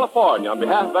 Pasadena, California. On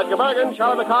behalf of Edgar Bergen,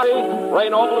 Charlie McCarthy, Ray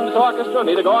Noble and his orchestra,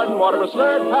 Nita Gordon, Mortimer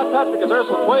Slurd, Pat Patrick, as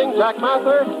Ursula Twing, Jack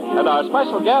Mather, and our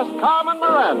special guest, Carmen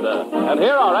Miranda. And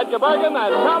here are Edgar Bergen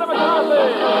and Charlie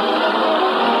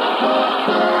McCarthy.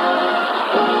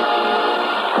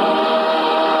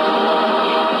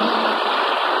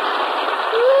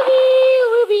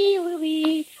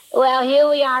 Well, here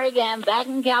we are again, back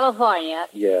in California.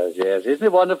 Yes. Isn't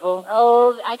it wonderful?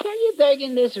 Oh, I tell you,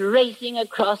 Bergen, this racing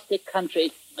across the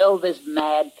country, this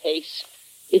mad pace,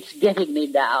 it's getting me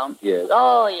down. Yes.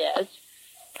 Oh, yes.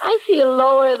 I feel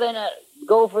lower than a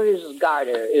gopher's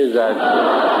garter. Is that...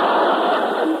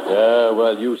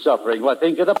 well, you suffering. Well,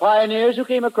 think of the pioneers who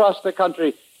came across the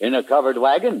country in a covered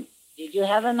wagon. Did you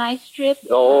have a nice trip?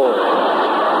 Oh.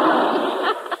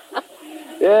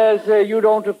 Yes, you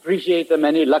don't appreciate the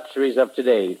many luxuries of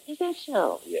today. Is that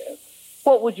so? Yes.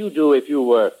 What would you do if you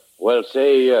were,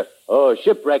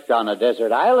 shipwrecked on a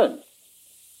desert island?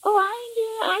 Oh,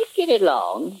 I'd get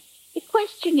along. The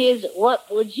question is, what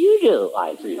would you do?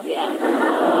 I see. Yeah.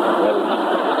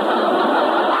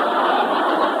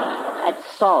 That's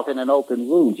salt in an open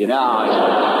wound, you know.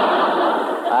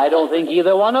 I don't think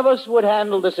either one of us would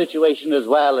handle the situation as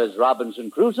well as Robinson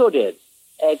Crusoe did.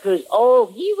 He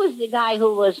was the guy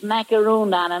who was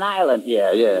macarooned on an island.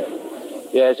 Yeah.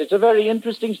 Yes, it's a very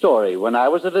interesting story. When I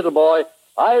was a little boy,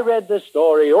 I read the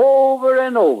story over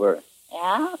and over.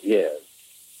 Yeah? Yes.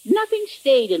 Nothing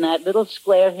stayed in that little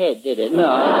square head, did it? No.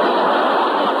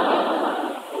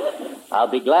 I'll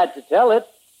be glad to tell it.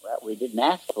 Well, we didn't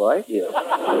ask for it. Yes.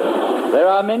 There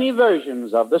are many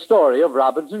versions of the story of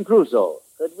Robinson Crusoe.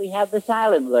 Could we have the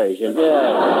silent version?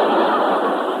 Yeah.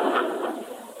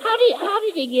 How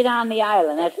did he get on the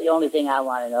island? That's the only thing I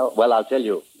want to know. Well, I'll tell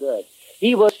you. Good.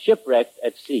 He was shipwrecked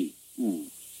at sea.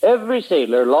 Every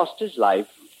sailor lost his life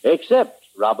except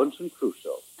Robinson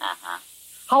Crusoe. Uh-huh.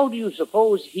 How do you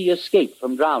suppose he escaped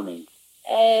from drowning?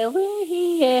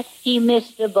 He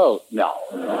missed the boat. No.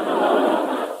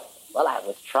 Well, I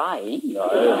was trying.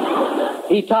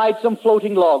 He tied some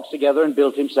floating logs together and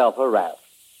built himself a raft.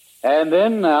 And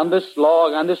then on this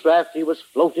raft, he was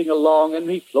floating along, and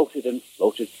he floated and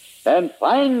floated. And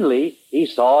finally, he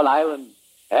saw an island,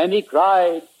 and he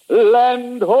cried,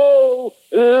 "Land ho!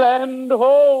 Land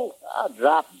ho!" I'll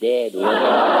drop dead. Land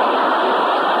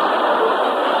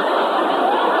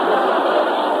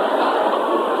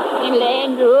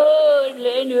ho!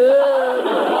 Land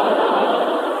ho!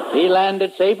 He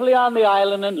landed safely on the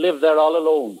island and lived there all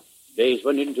alone. Days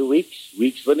went into weeks,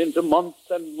 weeks went into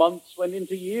months, and months went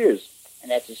into years.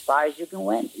 And that's as far as you can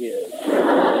went. Yes.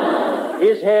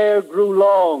 His hair grew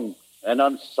long and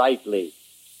unsightly.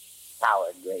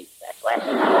 Sour grapes, that's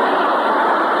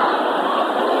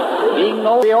Being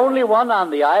the only one on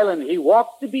the island, he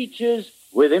walked the beaches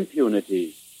with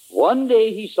impunity. One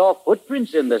day he saw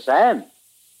footprints in the sand.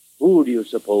 Who do you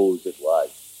suppose it was?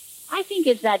 I think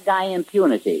it's that guy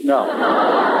Impunity. No.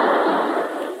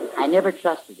 I never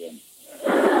trusted him.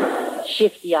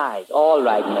 Shifty eyes. All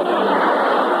right, Neville.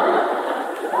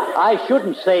 I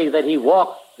shouldn't say that he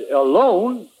walked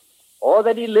alone or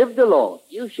that he lived alone.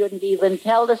 You shouldn't even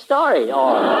tell the story.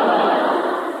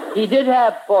 He did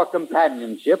have for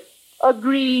companionship a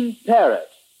green parrot.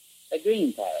 A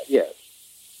green parrot? Yes.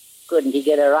 Couldn't he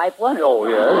get a ripe one? Oh,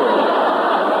 yes.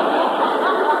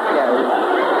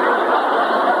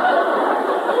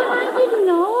 I didn't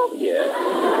know. Yes.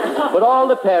 But all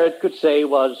the parrot could say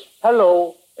was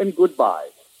hello and goodbye.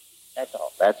 That's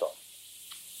all. That's all.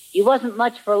 He wasn't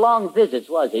much for long visits,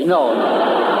 was he? No.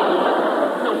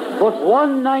 But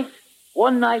one night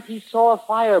he saw a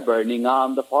fire burning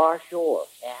on the far shore.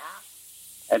 Yeah?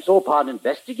 And so upon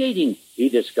investigating, he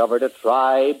discovered a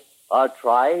tribe of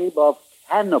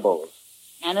cannibals.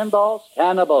 Cannonballs?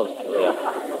 Cannibals.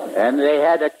 And they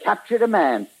had captured a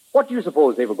man. What do you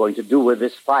suppose they were going to do with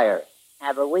this fire?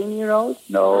 Have a weenie roast?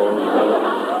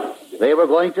 No. They were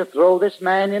going to throw this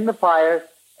man in the fire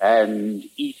and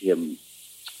eat him.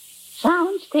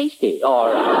 Sounds tasty.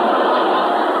 All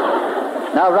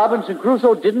right. Now, Robinson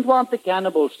Crusoe didn't want the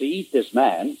cannibals to eat this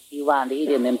man. He wanted to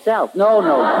eat him himself. No.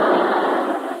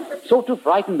 So to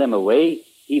frighten them away,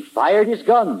 he fired his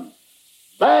gun.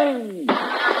 Bang! Why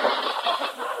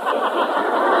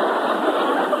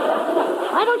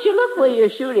don't you look where you're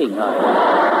shooting?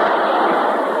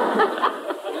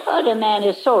 Oh, the man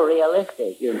is so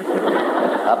realistic.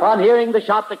 Upon hearing the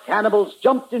shot, the cannibals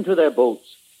jumped into their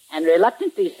boats. And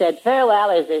reluctantly said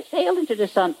farewell as they sailed into the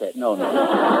sunset. No. No.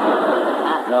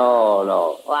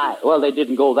 Why? Well, they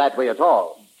didn't go that way at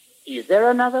all. Is there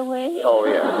another way? Oh,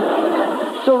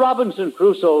 yes. So Robinson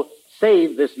Crusoe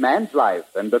saved this man's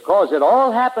life, and because it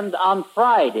all happened on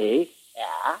Friday...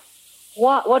 Yeah?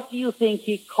 What do you think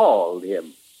he called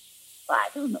him? I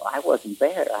don't know. I wasn't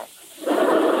there.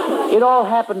 It all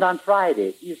happened on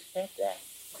Friday. You said that.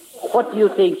 What do you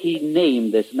think he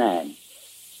named this man?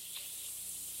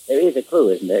 There is a clue,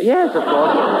 isn't there? Yes, of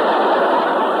course.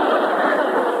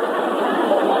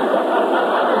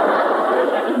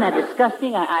 Isn't that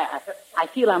disgusting? I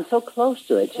feel I'm so close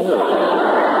to it, too.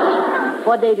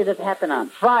 What day did it happen on?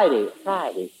 Friday.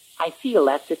 I feel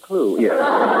that's a clue. Yes.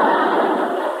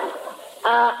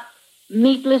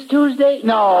 Meatless Tuesday?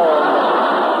 No,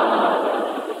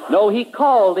 he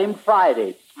called him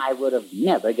Friday. I would have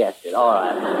never guessed it. All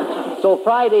right. So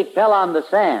Friday fell on the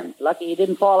sand. Lucky he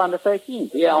didn't fall on the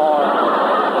 13th. Yeah, all right.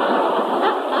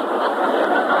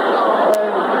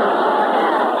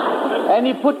 And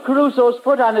he put Crusoe's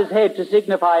foot on his head to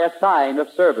signify a sign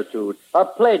of servitude, a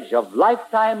pledge of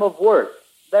lifetime of work.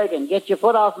 Bergen, get your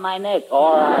foot off my neck.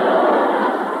 All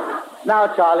right. Now,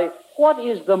 Charlie, what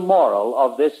is the moral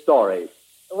of this story?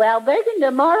 Well, Bergen,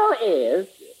 the moral is,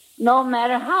 no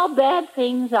matter how bad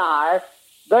things are,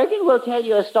 Bergen will tell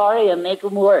you a story and make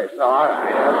them worse. All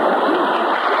right.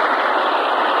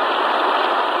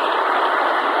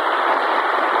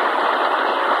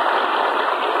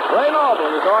 Ray Noble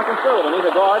and his orchestra with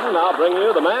Anita Gordon now bring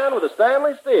you The Man with the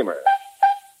Stanley Steamer.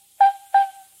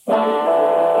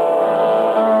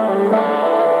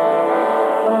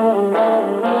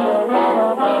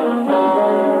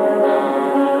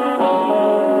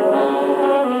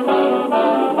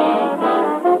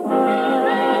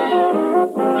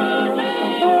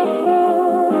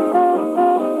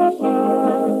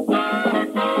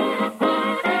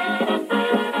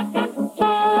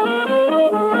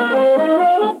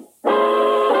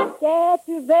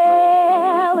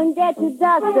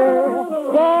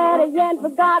 Get a yen for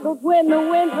goggles when the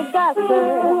winds are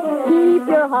guster. Keep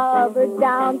your hover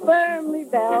down, firmly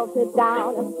belted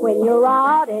down when you're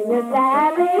out in your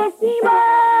Stanley steamer.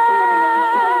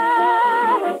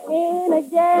 In a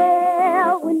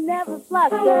gale we never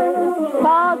fluster,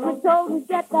 'cause we're told to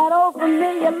get that old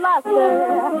familiar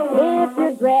luster. If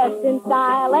you're dressed in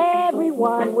style,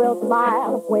 everyone will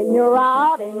smile when you're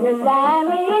out in your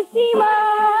Stanley steamer.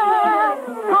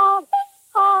 Honk,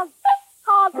 honk.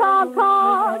 Honk,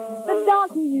 honk, the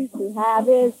donkey used to have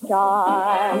his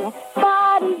charm,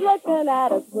 but he's looking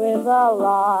at us with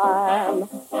alarm,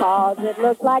 'cause it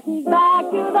looks like he's back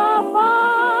to the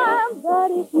farm.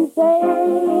 But if you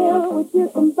fail with your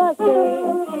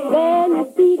combustor, then your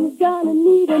speed is gonna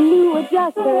need a new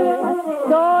adjuster.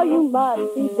 So you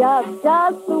must be just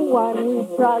the one we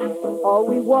trust, or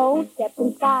we won't step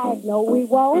inside. No, we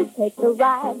won't take the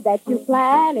ride that you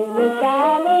plan in your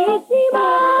Stanley steamer.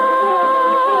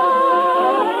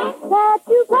 that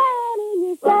you plan in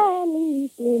your Stanley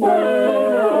steamer.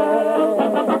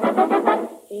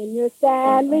 In your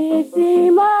Stanley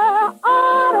steamer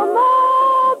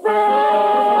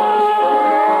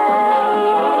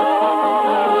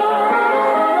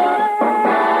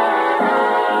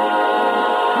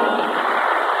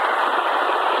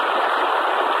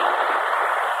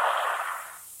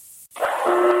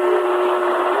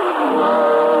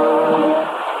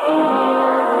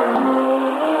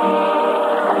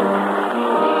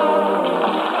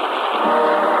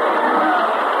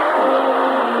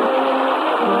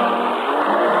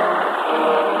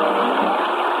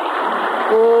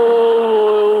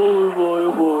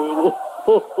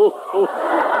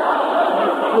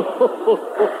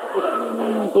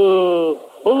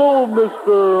Hello,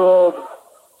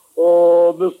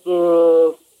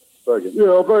 Mr. Bergen.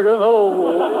 Yeah, Bergen,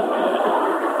 hello.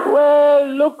 Well,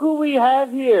 look who we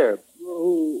have here.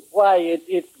 Why,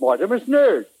 it's Mortimer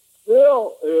Snurd. Yeah.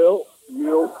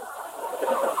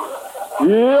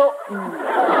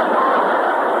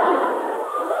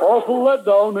 Awful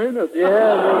letdown, ain't it?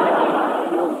 Yeah.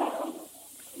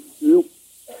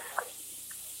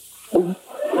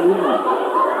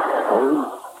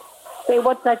 Say,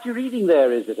 what's that you're eating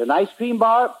there? Is it an ice cream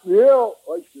bar? Yeah,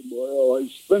 ice cream bar. I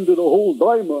spent a whole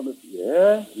dime on it.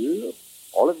 Yeah? Yeah.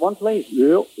 All at one place?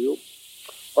 Yeah.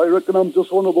 I reckon I'm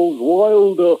just one of those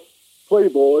wild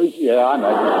playboys. Yeah, I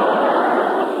know.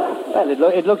 Well,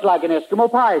 it looks like an Eskimo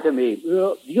pie to me.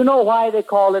 Yeah. Do you know why they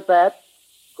call it that?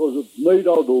 Because it's made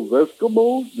out of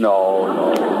Eskimos? No.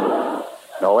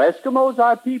 No, Eskimos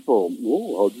are people.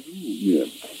 Oh, how do you mean? Yeah.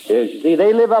 Yes, you see,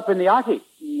 they live up in the Arctic.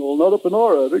 No, not up in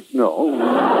our attic. No.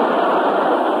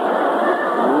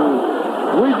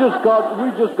 We just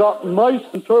got mice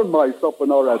and termites up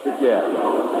in our attic. Yeah.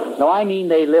 No, I mean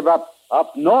they live up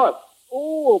north.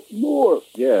 Oh, up north.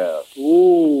 Yeah.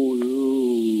 Oh,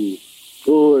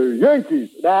 Yankees.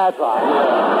 That's right.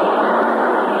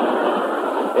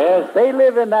 Yeah. Yes, they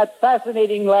live in that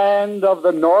fascinating land of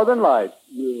the Northern Lights.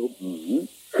 Yeah. Mm-hmm.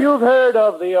 You've heard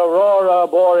of the Aurora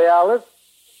Borealis?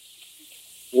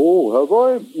 Oh, have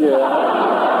I? Yeah.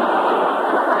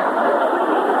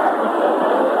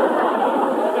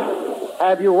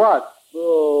 Have you what?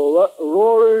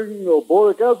 Roaring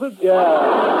boric acid?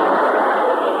 Yeah.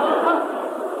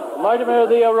 Mortimer,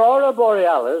 the Aurora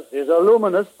Borealis is a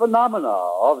luminous phenomena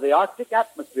of the Arctic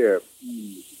atmosphere.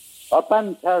 A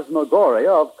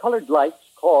phantasmagoria of colored lights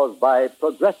caused by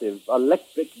progressive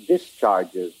electric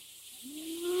discharges.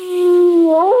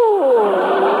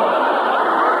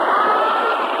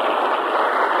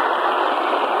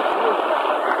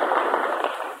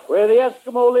 Where the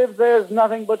Eskimo lives, there's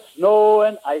nothing but snow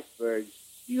and icebergs.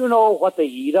 Do you know what they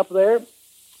eat up there?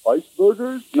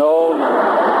 Icebergers? No.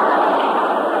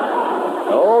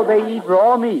 No, they eat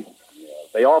raw meat.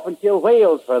 They often kill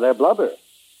whales for their blubber.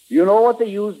 Do you know what they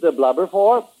use the blubber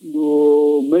for?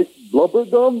 Make blubber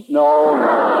gum? No.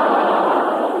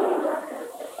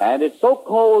 And it's so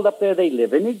cold up there they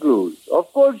live in igloos.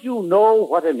 Of course, you know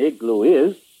what an igloo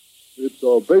is. It's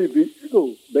a baby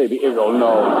igloo. Baby igloo,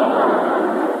 no.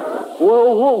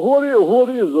 Well, what is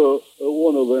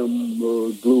one of them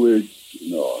glue eggs?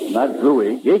 No, not glue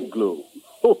egg, igloo.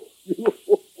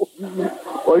 I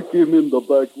came in the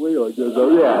back way, I guess.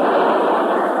 Yeah.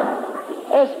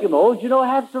 Eskimos,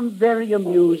 have some very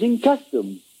amusing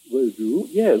customs. They do?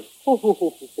 Yes.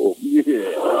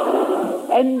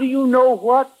 Yeah. And do you know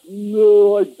what?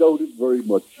 No, I doubt it very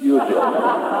much. You do.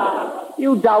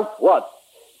 You doubt what?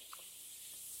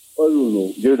 I don't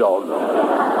know. You don't know.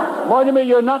 Mortimer,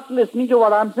 you're not listening to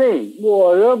what I'm saying.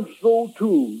 No, I am so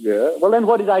too. Yeah? Well, then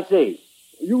what did I say?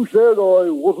 You said I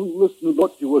wasn't listening to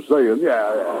what you were saying.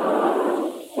 Yeah.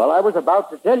 Well, I was about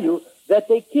to tell you that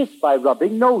they kiss by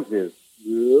rubbing noses.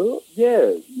 Yeah?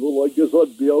 Yes. Well, I guess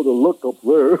I'd be out of luck up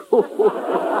there.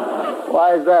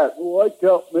 Why is that? Well, I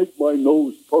can't make my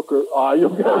nose pucker. You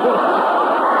get it?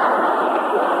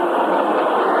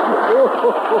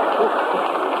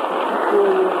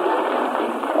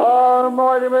 Oh,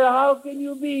 Mortimer, how can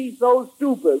you be so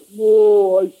stupid?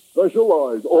 Oh, I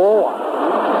specialize.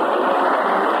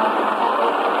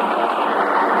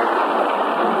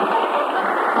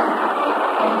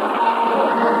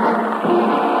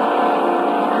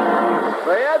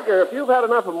 Say, Edgar, if you've had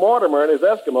enough of Mortimer and his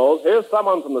Eskimos, here's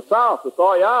someone from the South to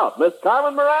thaw you out. Miss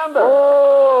Carmen Miranda.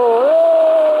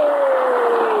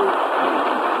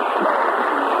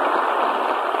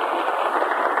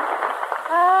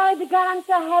 I've gone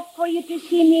so happy for you to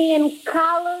see me in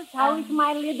colors. How is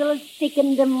my little stick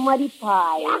in the muddy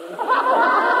pie?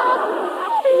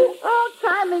 Oh,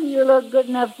 Carmen, you look good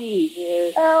enough to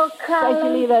eat. Oh, Carmen.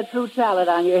 Especially that fruit salad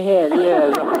on your head,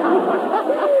 yes.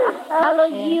 Alô,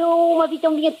 Gil, uma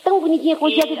vitamina tão bonitinha com o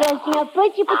dia de dancinha.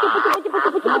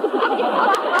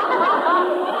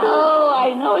 Oh,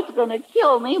 I know it's going to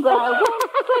kill me, but I won't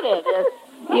quit it.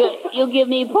 You give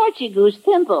me Portuguese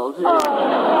pimples.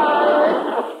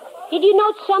 Did you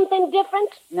note something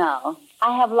different? No.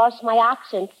 I have lost my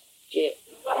accent.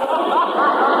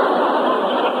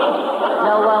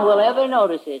 No one will ever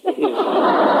notice it. Carmen,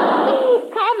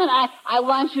 I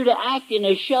want you to act in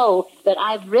a show that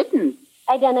I've written.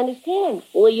 I don't understand.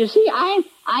 Well, you see, I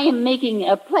am making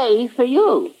a play for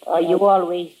you. Oh, you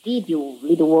always did, you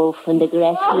little wolf in the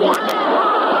grass.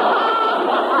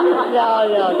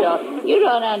 No. You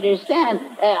don't understand.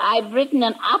 I've written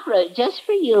an opera just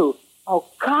for you. Oh,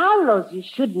 Carlos, you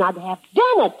should not have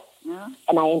done it. No?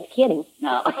 And I ain't kidding.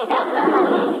 No.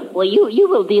 Well, you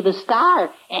will be the star,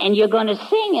 and you're going to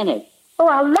sing in it. Oh,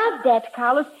 I love that,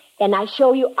 Carlos. And I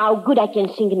show you how good I can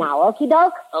sing now. Okie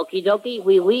doke? Okie dokie,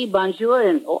 oui, bonjour,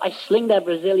 and I sling that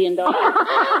Brazilian dog.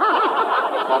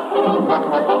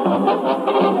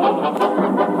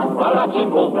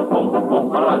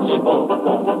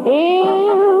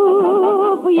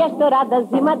 Eu fui a estouradas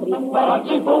de Madrid.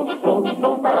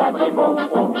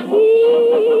 E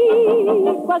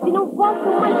quase não volto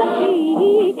mais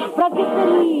aqui pra ver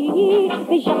feliz.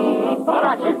 Veja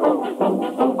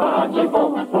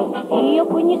e eu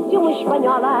conheci uma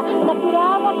espanhola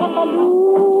natural da Catalunha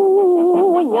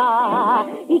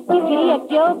e que queria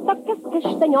que eu tocasse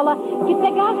castanhola, que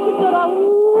pegasse toda a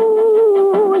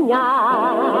unha.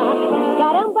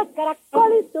 Caramba,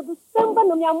 caracoles, todo samba,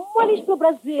 não me amoles pro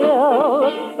Brasil.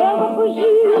 Eu vou fugir,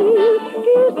 que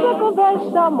isso é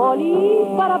conversa mole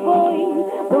para boi,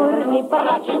 dormir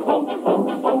para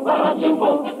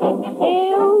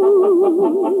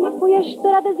eu fui às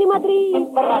estradas de Madrid e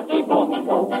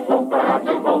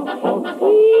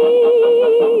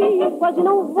quase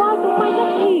não volto mais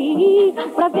aqui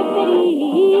pra ver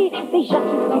ferir, beijar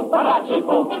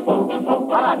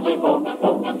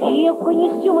e eu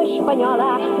conheci uma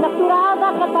espanhola natural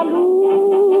da Catalunha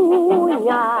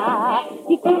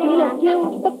e queria que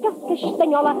eu tocasse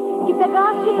castanhola, que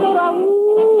pegasse toda a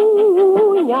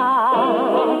unha.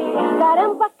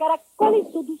 Caramba, caracoles,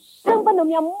 do samba, não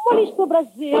me amoles pro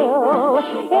Brasil.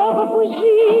 Eu vou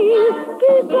fugir,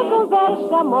 que isso é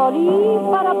conversa mole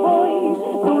para boi.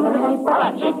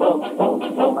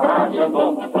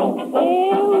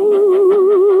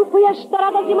 Eu fui às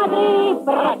estradas de Madrid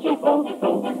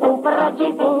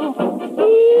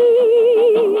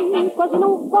e quase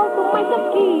não volto mais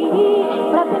aqui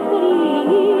pra ver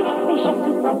feliz.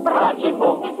 Deixa-se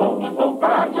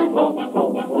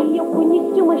e eu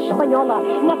conheci uma espanhola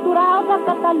natural da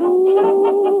Catalunha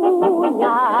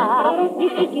e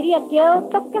que queria que eu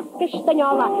tocasse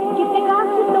castanhola, que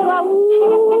pegasse toda a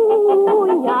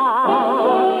unha.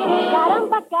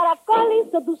 Caramba, caracoles,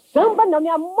 do samba, não me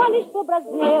amoles pro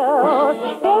Brasil.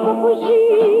 Eu vou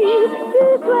fugir,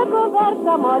 isso é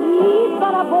conversa mole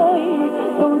para boi.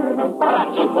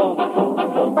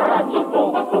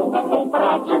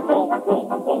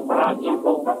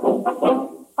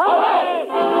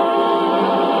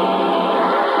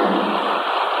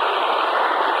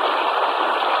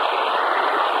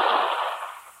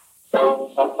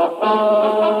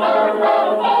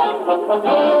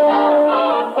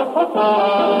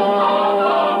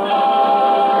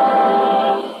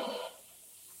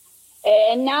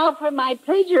 And now for my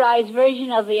plagiarized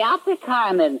version of the opera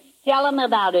Carmen. Tell them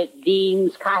about it,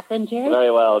 Deems Carpenter.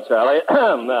 Very well, Charlie.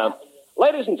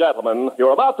 Ladies and gentlemen,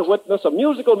 you're about to witness a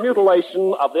musical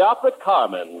mutilation of the opera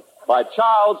Carmen by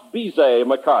Charles Bizet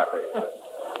McCarthy.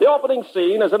 The opening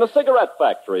scene is in a cigarette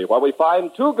factory where we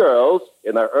find two girls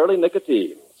in their early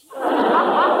nicotines.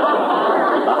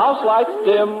 The house lights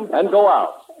dim and go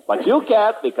out. But you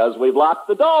can't because we've locked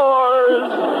the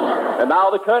doors. And now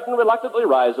the curtain reluctantly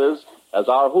rises as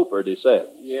our Hooper descends.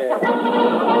 Yeah.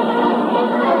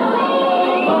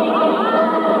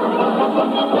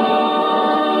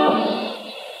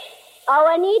 Oh,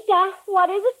 Anita, what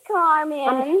is it, Carmen?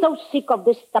 I'm so sick of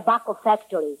this tobacco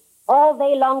factory. All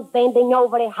day long bending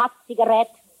over a hot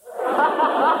cigarette.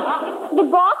 The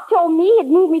boss told me he'd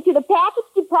move me to the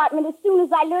package department as soon as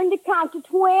I learned to count to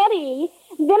 20.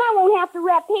 Then I won't have to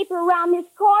wrap paper around this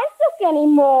cornstick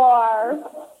anymore.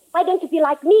 Why don't you be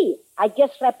like me? I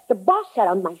just wrapped the boss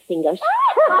around my fingers.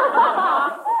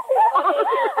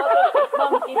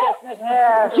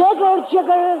 Jigger,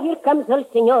 jigger, here comes El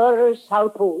Senor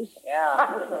Salpos. Yeah.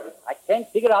 I can't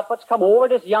figure out what's come over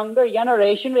this younger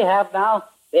generation we have now.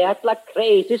 They act like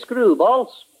crazy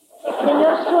screwballs.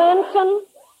 Senor Swenson,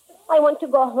 I want to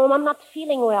go home. I'm not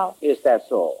feeling well. Is that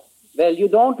so? Well, you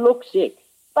don't look sick.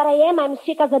 But I am. I'm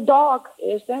sick as a dog.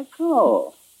 Is that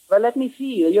so? Well, let me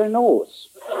feel your nose.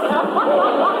 But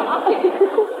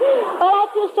I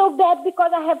feel so bad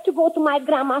because I have to go to my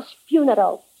grandma's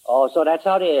funeral. Oh, so that's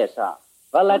how it is, huh?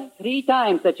 Well, that's 3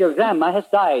 times that your grandma has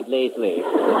died lately.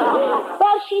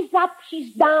 Well, she's up,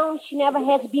 she's down. She never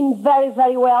has been very,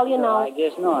 very well, you know. I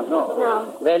guess not, no.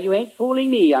 No. Well, you ain't fooling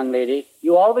me, young lady.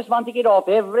 You always want to get off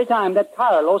every time that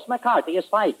Carlos McCarthy is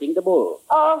fighting the bull.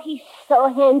 Oh, he's so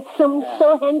handsome,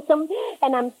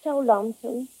 and I'm so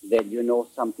lonesome. Then you know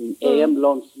something. I am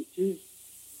lonesome, too.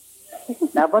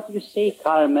 Now, what do you say,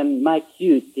 Carmen, my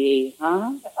cutie,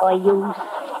 huh? Oh, you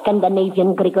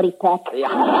Scandinavian Gregory Peck.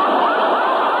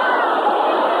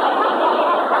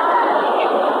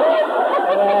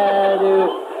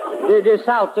 The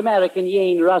South American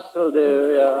Jane Russell,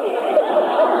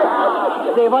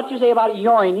 what you say about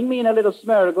joining me in a little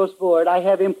smorgasbord? I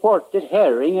have imported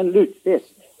herring and lutefisk.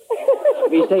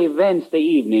 We say Wednesday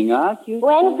evening, huh, cutie?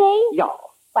 Wednesday? Yeah.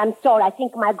 I'm sorry. I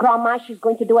think my grandma, she's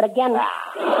going to do it again. Okay, if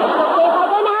I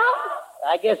go now?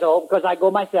 I guess so, because I go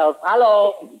myself.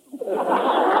 Hello.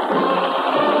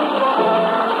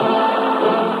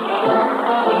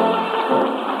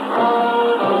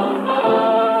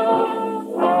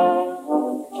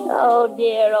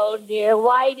 Oh, dear.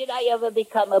 Why did I ever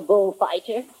become a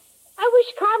bullfighter? I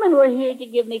wish Carmen were here to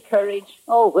give me courage.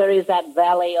 Oh, where is that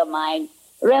valet of mine?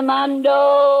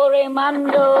 Raimondo!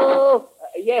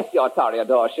 Yes, your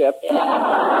toreadorship.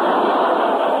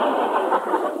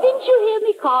 Didn't you hear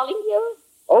me calling you?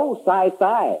 Oh, sigh.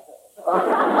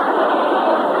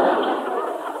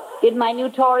 Did my new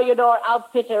toreador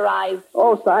outfit arrive?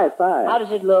 Oh, sigh. How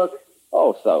does it look?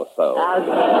 Oh, so.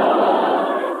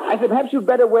 I said perhaps you'd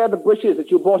better wear the bushes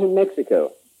that you bought in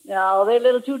Mexico. No, they're a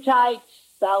little too tight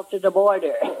south to the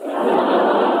border.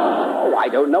 Oh, I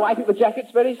don't know. I think the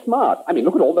jacket's very smart. I mean,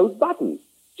 look at all those buttons.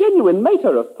 Genuine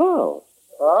mater of pearl.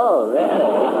 Oh, really?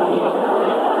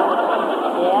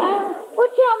 Yeah?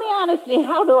 Well, tell me honestly,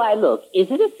 how do I look? Is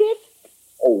it a fit?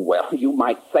 Oh, well, you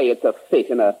might say it's a fit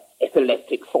in a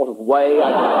epileptic sort of way.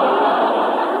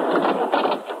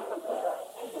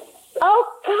 Oh,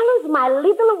 Carlos, my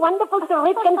little wonderful,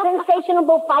 terrific, and sensational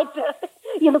fighter.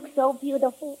 You look so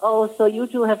beautiful. Oh, so you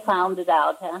two have found it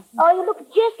out, huh? Oh, you look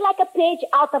just like a page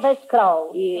out of a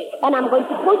scroll. Yeah. And I'm going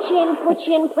to put you again.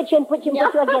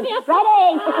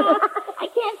 Ready? I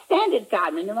can't stand it,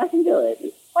 Carmen. You mustn't do it.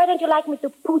 Why don't you like me to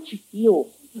pooch you?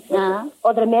 Huh?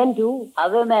 Other men do.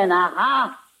 Other men,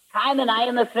 uh-huh. Carmen, I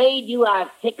am afraid you are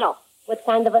fickle. What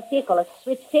kind of a fickle? A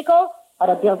sweet fickle or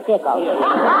a dill fickle?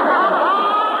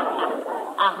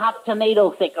 A hot tomato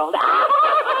fickle.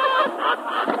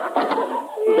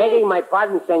 Begging my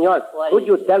pardon, senor. Could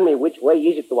you tell me which way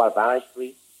is it to Albana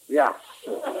Street? Yeah.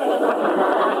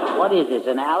 What is this,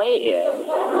 an alley? Yeah.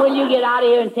 Will you get out of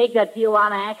here and take that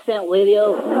Tijuana accent with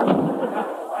you?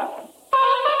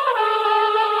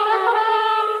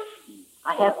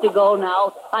 I have to go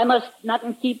now. I must not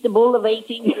keep the bull of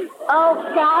 18. Oh,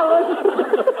 Carlos.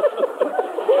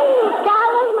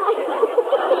 Carlos, my...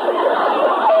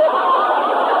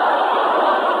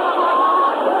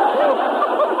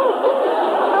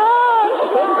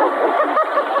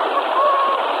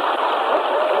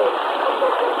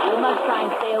 You must try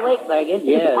and stay awake, Bergen.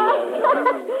 Yeah.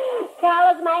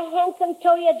 Carlos, my handsome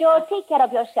toreador, take care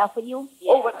of yourself, will you?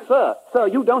 Yeah. Oh, but sir,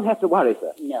 you don't have to worry,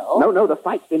 sir. No? No, the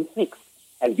fight's been fixed.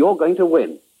 And you're going to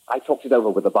win. I talked it over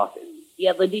with the bosses.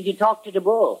 Yeah, but did you talk to the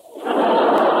bull?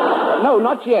 No,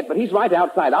 not yet, but he's right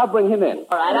outside. I'll bring him in.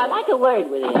 All right, I'd like a word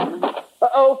with him.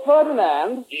 Oh,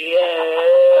 Ferdinand.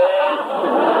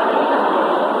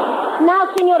 Now,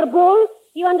 Senor Bull,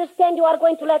 you understand you are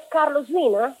going to let Carlos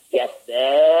win, huh? Yes, sir.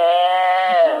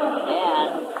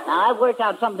 Yeah. Now, I've worked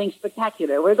out something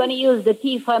spectacular. We're going to use the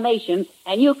T formation,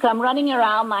 and you come running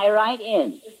around my right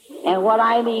end. And what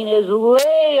I mean is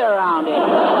way around it.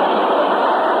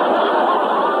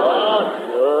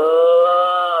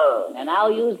 And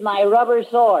I'll use my rubber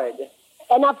sword.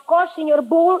 And of course, Senor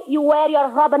Bull, you wear your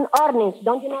Robin ornaments.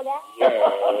 Don't you know that?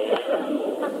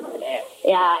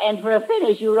 Yeah, and for a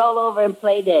finish, you roll over and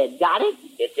play dead. Got it?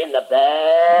 It's in the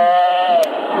bag.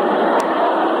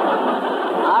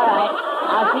 All right.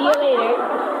 I'll see you later.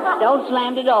 Don't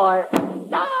slam the door.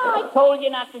 No, I told you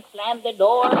not to slam the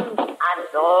door. I'm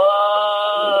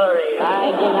sorry. All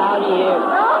right, get out of here.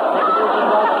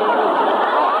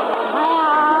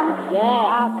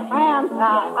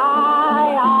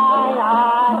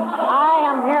 I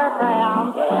am here, Graham.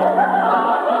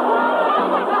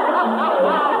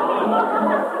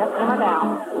 Just simmer down.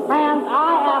 Friends, I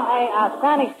am a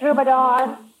Spanish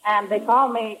troubadour, and they call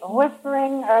me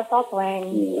Whispering Earthel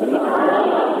Swing.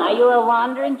 Are you a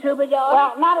wandering troubadour?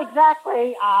 Well, not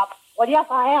exactly. Well, yes,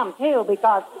 I am, too,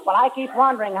 because, well, I keep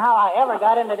wondering how I ever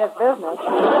got into this business.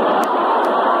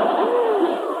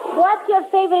 What's your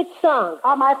favorite song?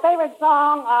 My favorite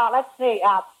song, let's see,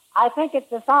 I think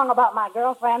it's a song about my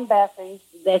girlfriend, Bessie.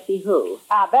 Bessie who?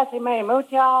 Bessie Mae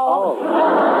Mucho. Oh.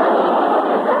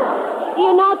 Do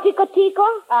you know Tico Tico?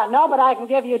 No, but I can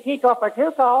give you Tico for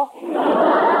Tuco.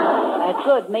 That's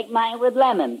good. Make mine with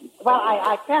lemon. Well,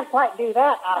 I can't quite do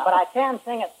that, but I can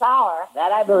sing it sour.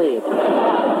 That I believe.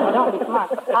 Don't be smart.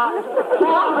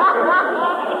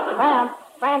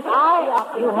 Friends,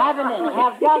 you haven't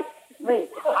have just listened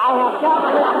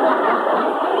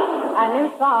a new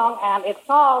song, and it's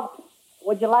called,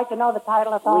 would you like to know the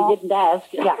title of the song? We didn't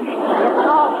ask. Yeah. It's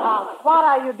called, What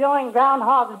Are You Doing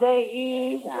Groundhog's Day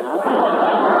Eve?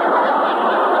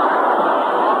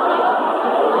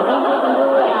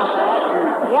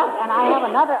 Yes, and I have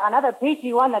another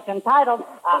peachy one that's entitled,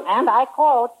 and I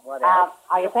quote,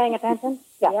 are you paying attention?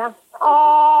 Yeah.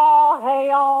 Oh,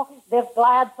 hey, oh, this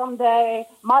gladsome day,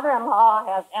 mother-in-law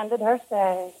has ended her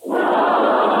stay. You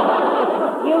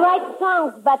write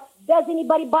songs, but does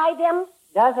anybody buy them?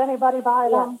 Does anybody buy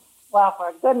them? Well,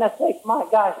 for goodness sakes, my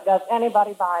gosh, does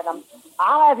anybody buy them?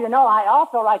 I'll have you know I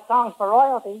also write songs for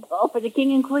royalty. Oh, for the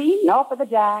king and queen? No, for the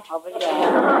jack. Oh, for the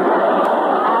jack.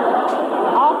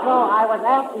 Also, I was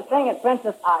asked to sing at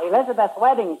Princess Elizabeth's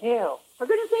wedding, too. For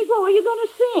goodness sake, what were you going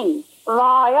to sing? Royal.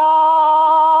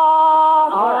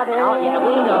 Oh, yeah,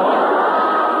 we know.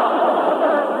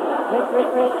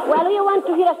 Well, we want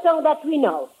to hear a song that we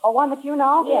know. Oh, one that you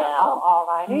know? Yeah. Oh, all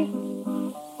righty.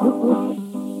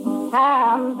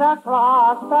 Hands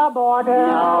across the border.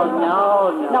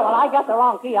 No. No, well, I got the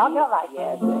wrong key. I'll get right.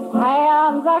 Yes.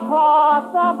 Hands across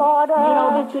the border. You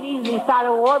know, this could easily start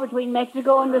a war between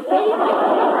Mexico and the States.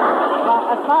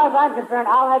 As far as I'm concerned,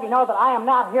 I'll have you know that I am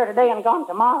not here today and gone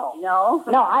tomorrow. No?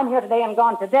 No, I'm here today and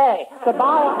gone today.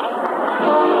 Goodbye.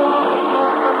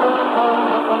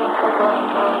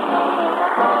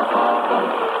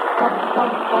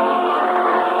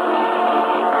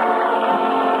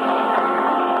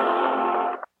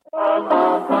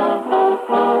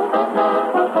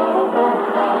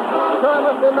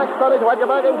 Next Sunday to Edgar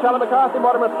Bergen, Shelley McCarthy,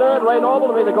 Mortimer Snerd, Ray Noble,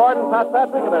 Louisa Gordon, Pat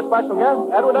Patrick, and their special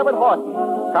guest, Edward Everett Horton.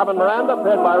 Carmen Miranda,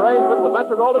 paired by arrangement with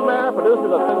Metro Goldwyn Mayer,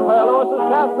 producers of Sinclair Lewis's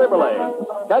Cass Timberlake.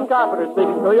 Ken Carpenter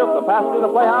speaking to you from the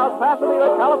Pasadena Playhouse, Pasadena,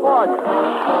 California.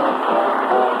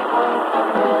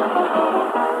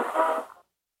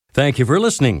 Thank you for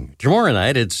listening. Tomorrow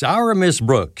night, it's Our Miss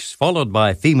Brooks, followed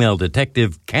by female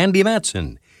detective Candy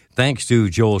Matson. Thanks to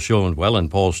Joel Schoenwell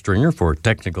and Paul Stringer for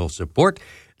technical support.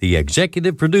 The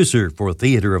executive producer for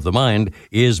Theater of the Mind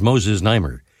is Moses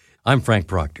Neimer. I'm Frank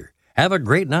Proctor. Have a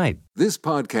great night. This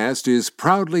podcast is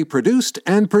proudly produced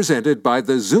and presented by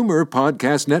the Zoomer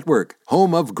Podcast Network,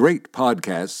 home of great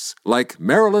podcasts like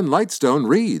Marilyn Lightstone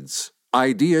Reads,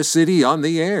 Idea City on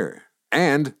the Air,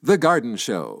 and The Garden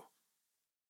Show.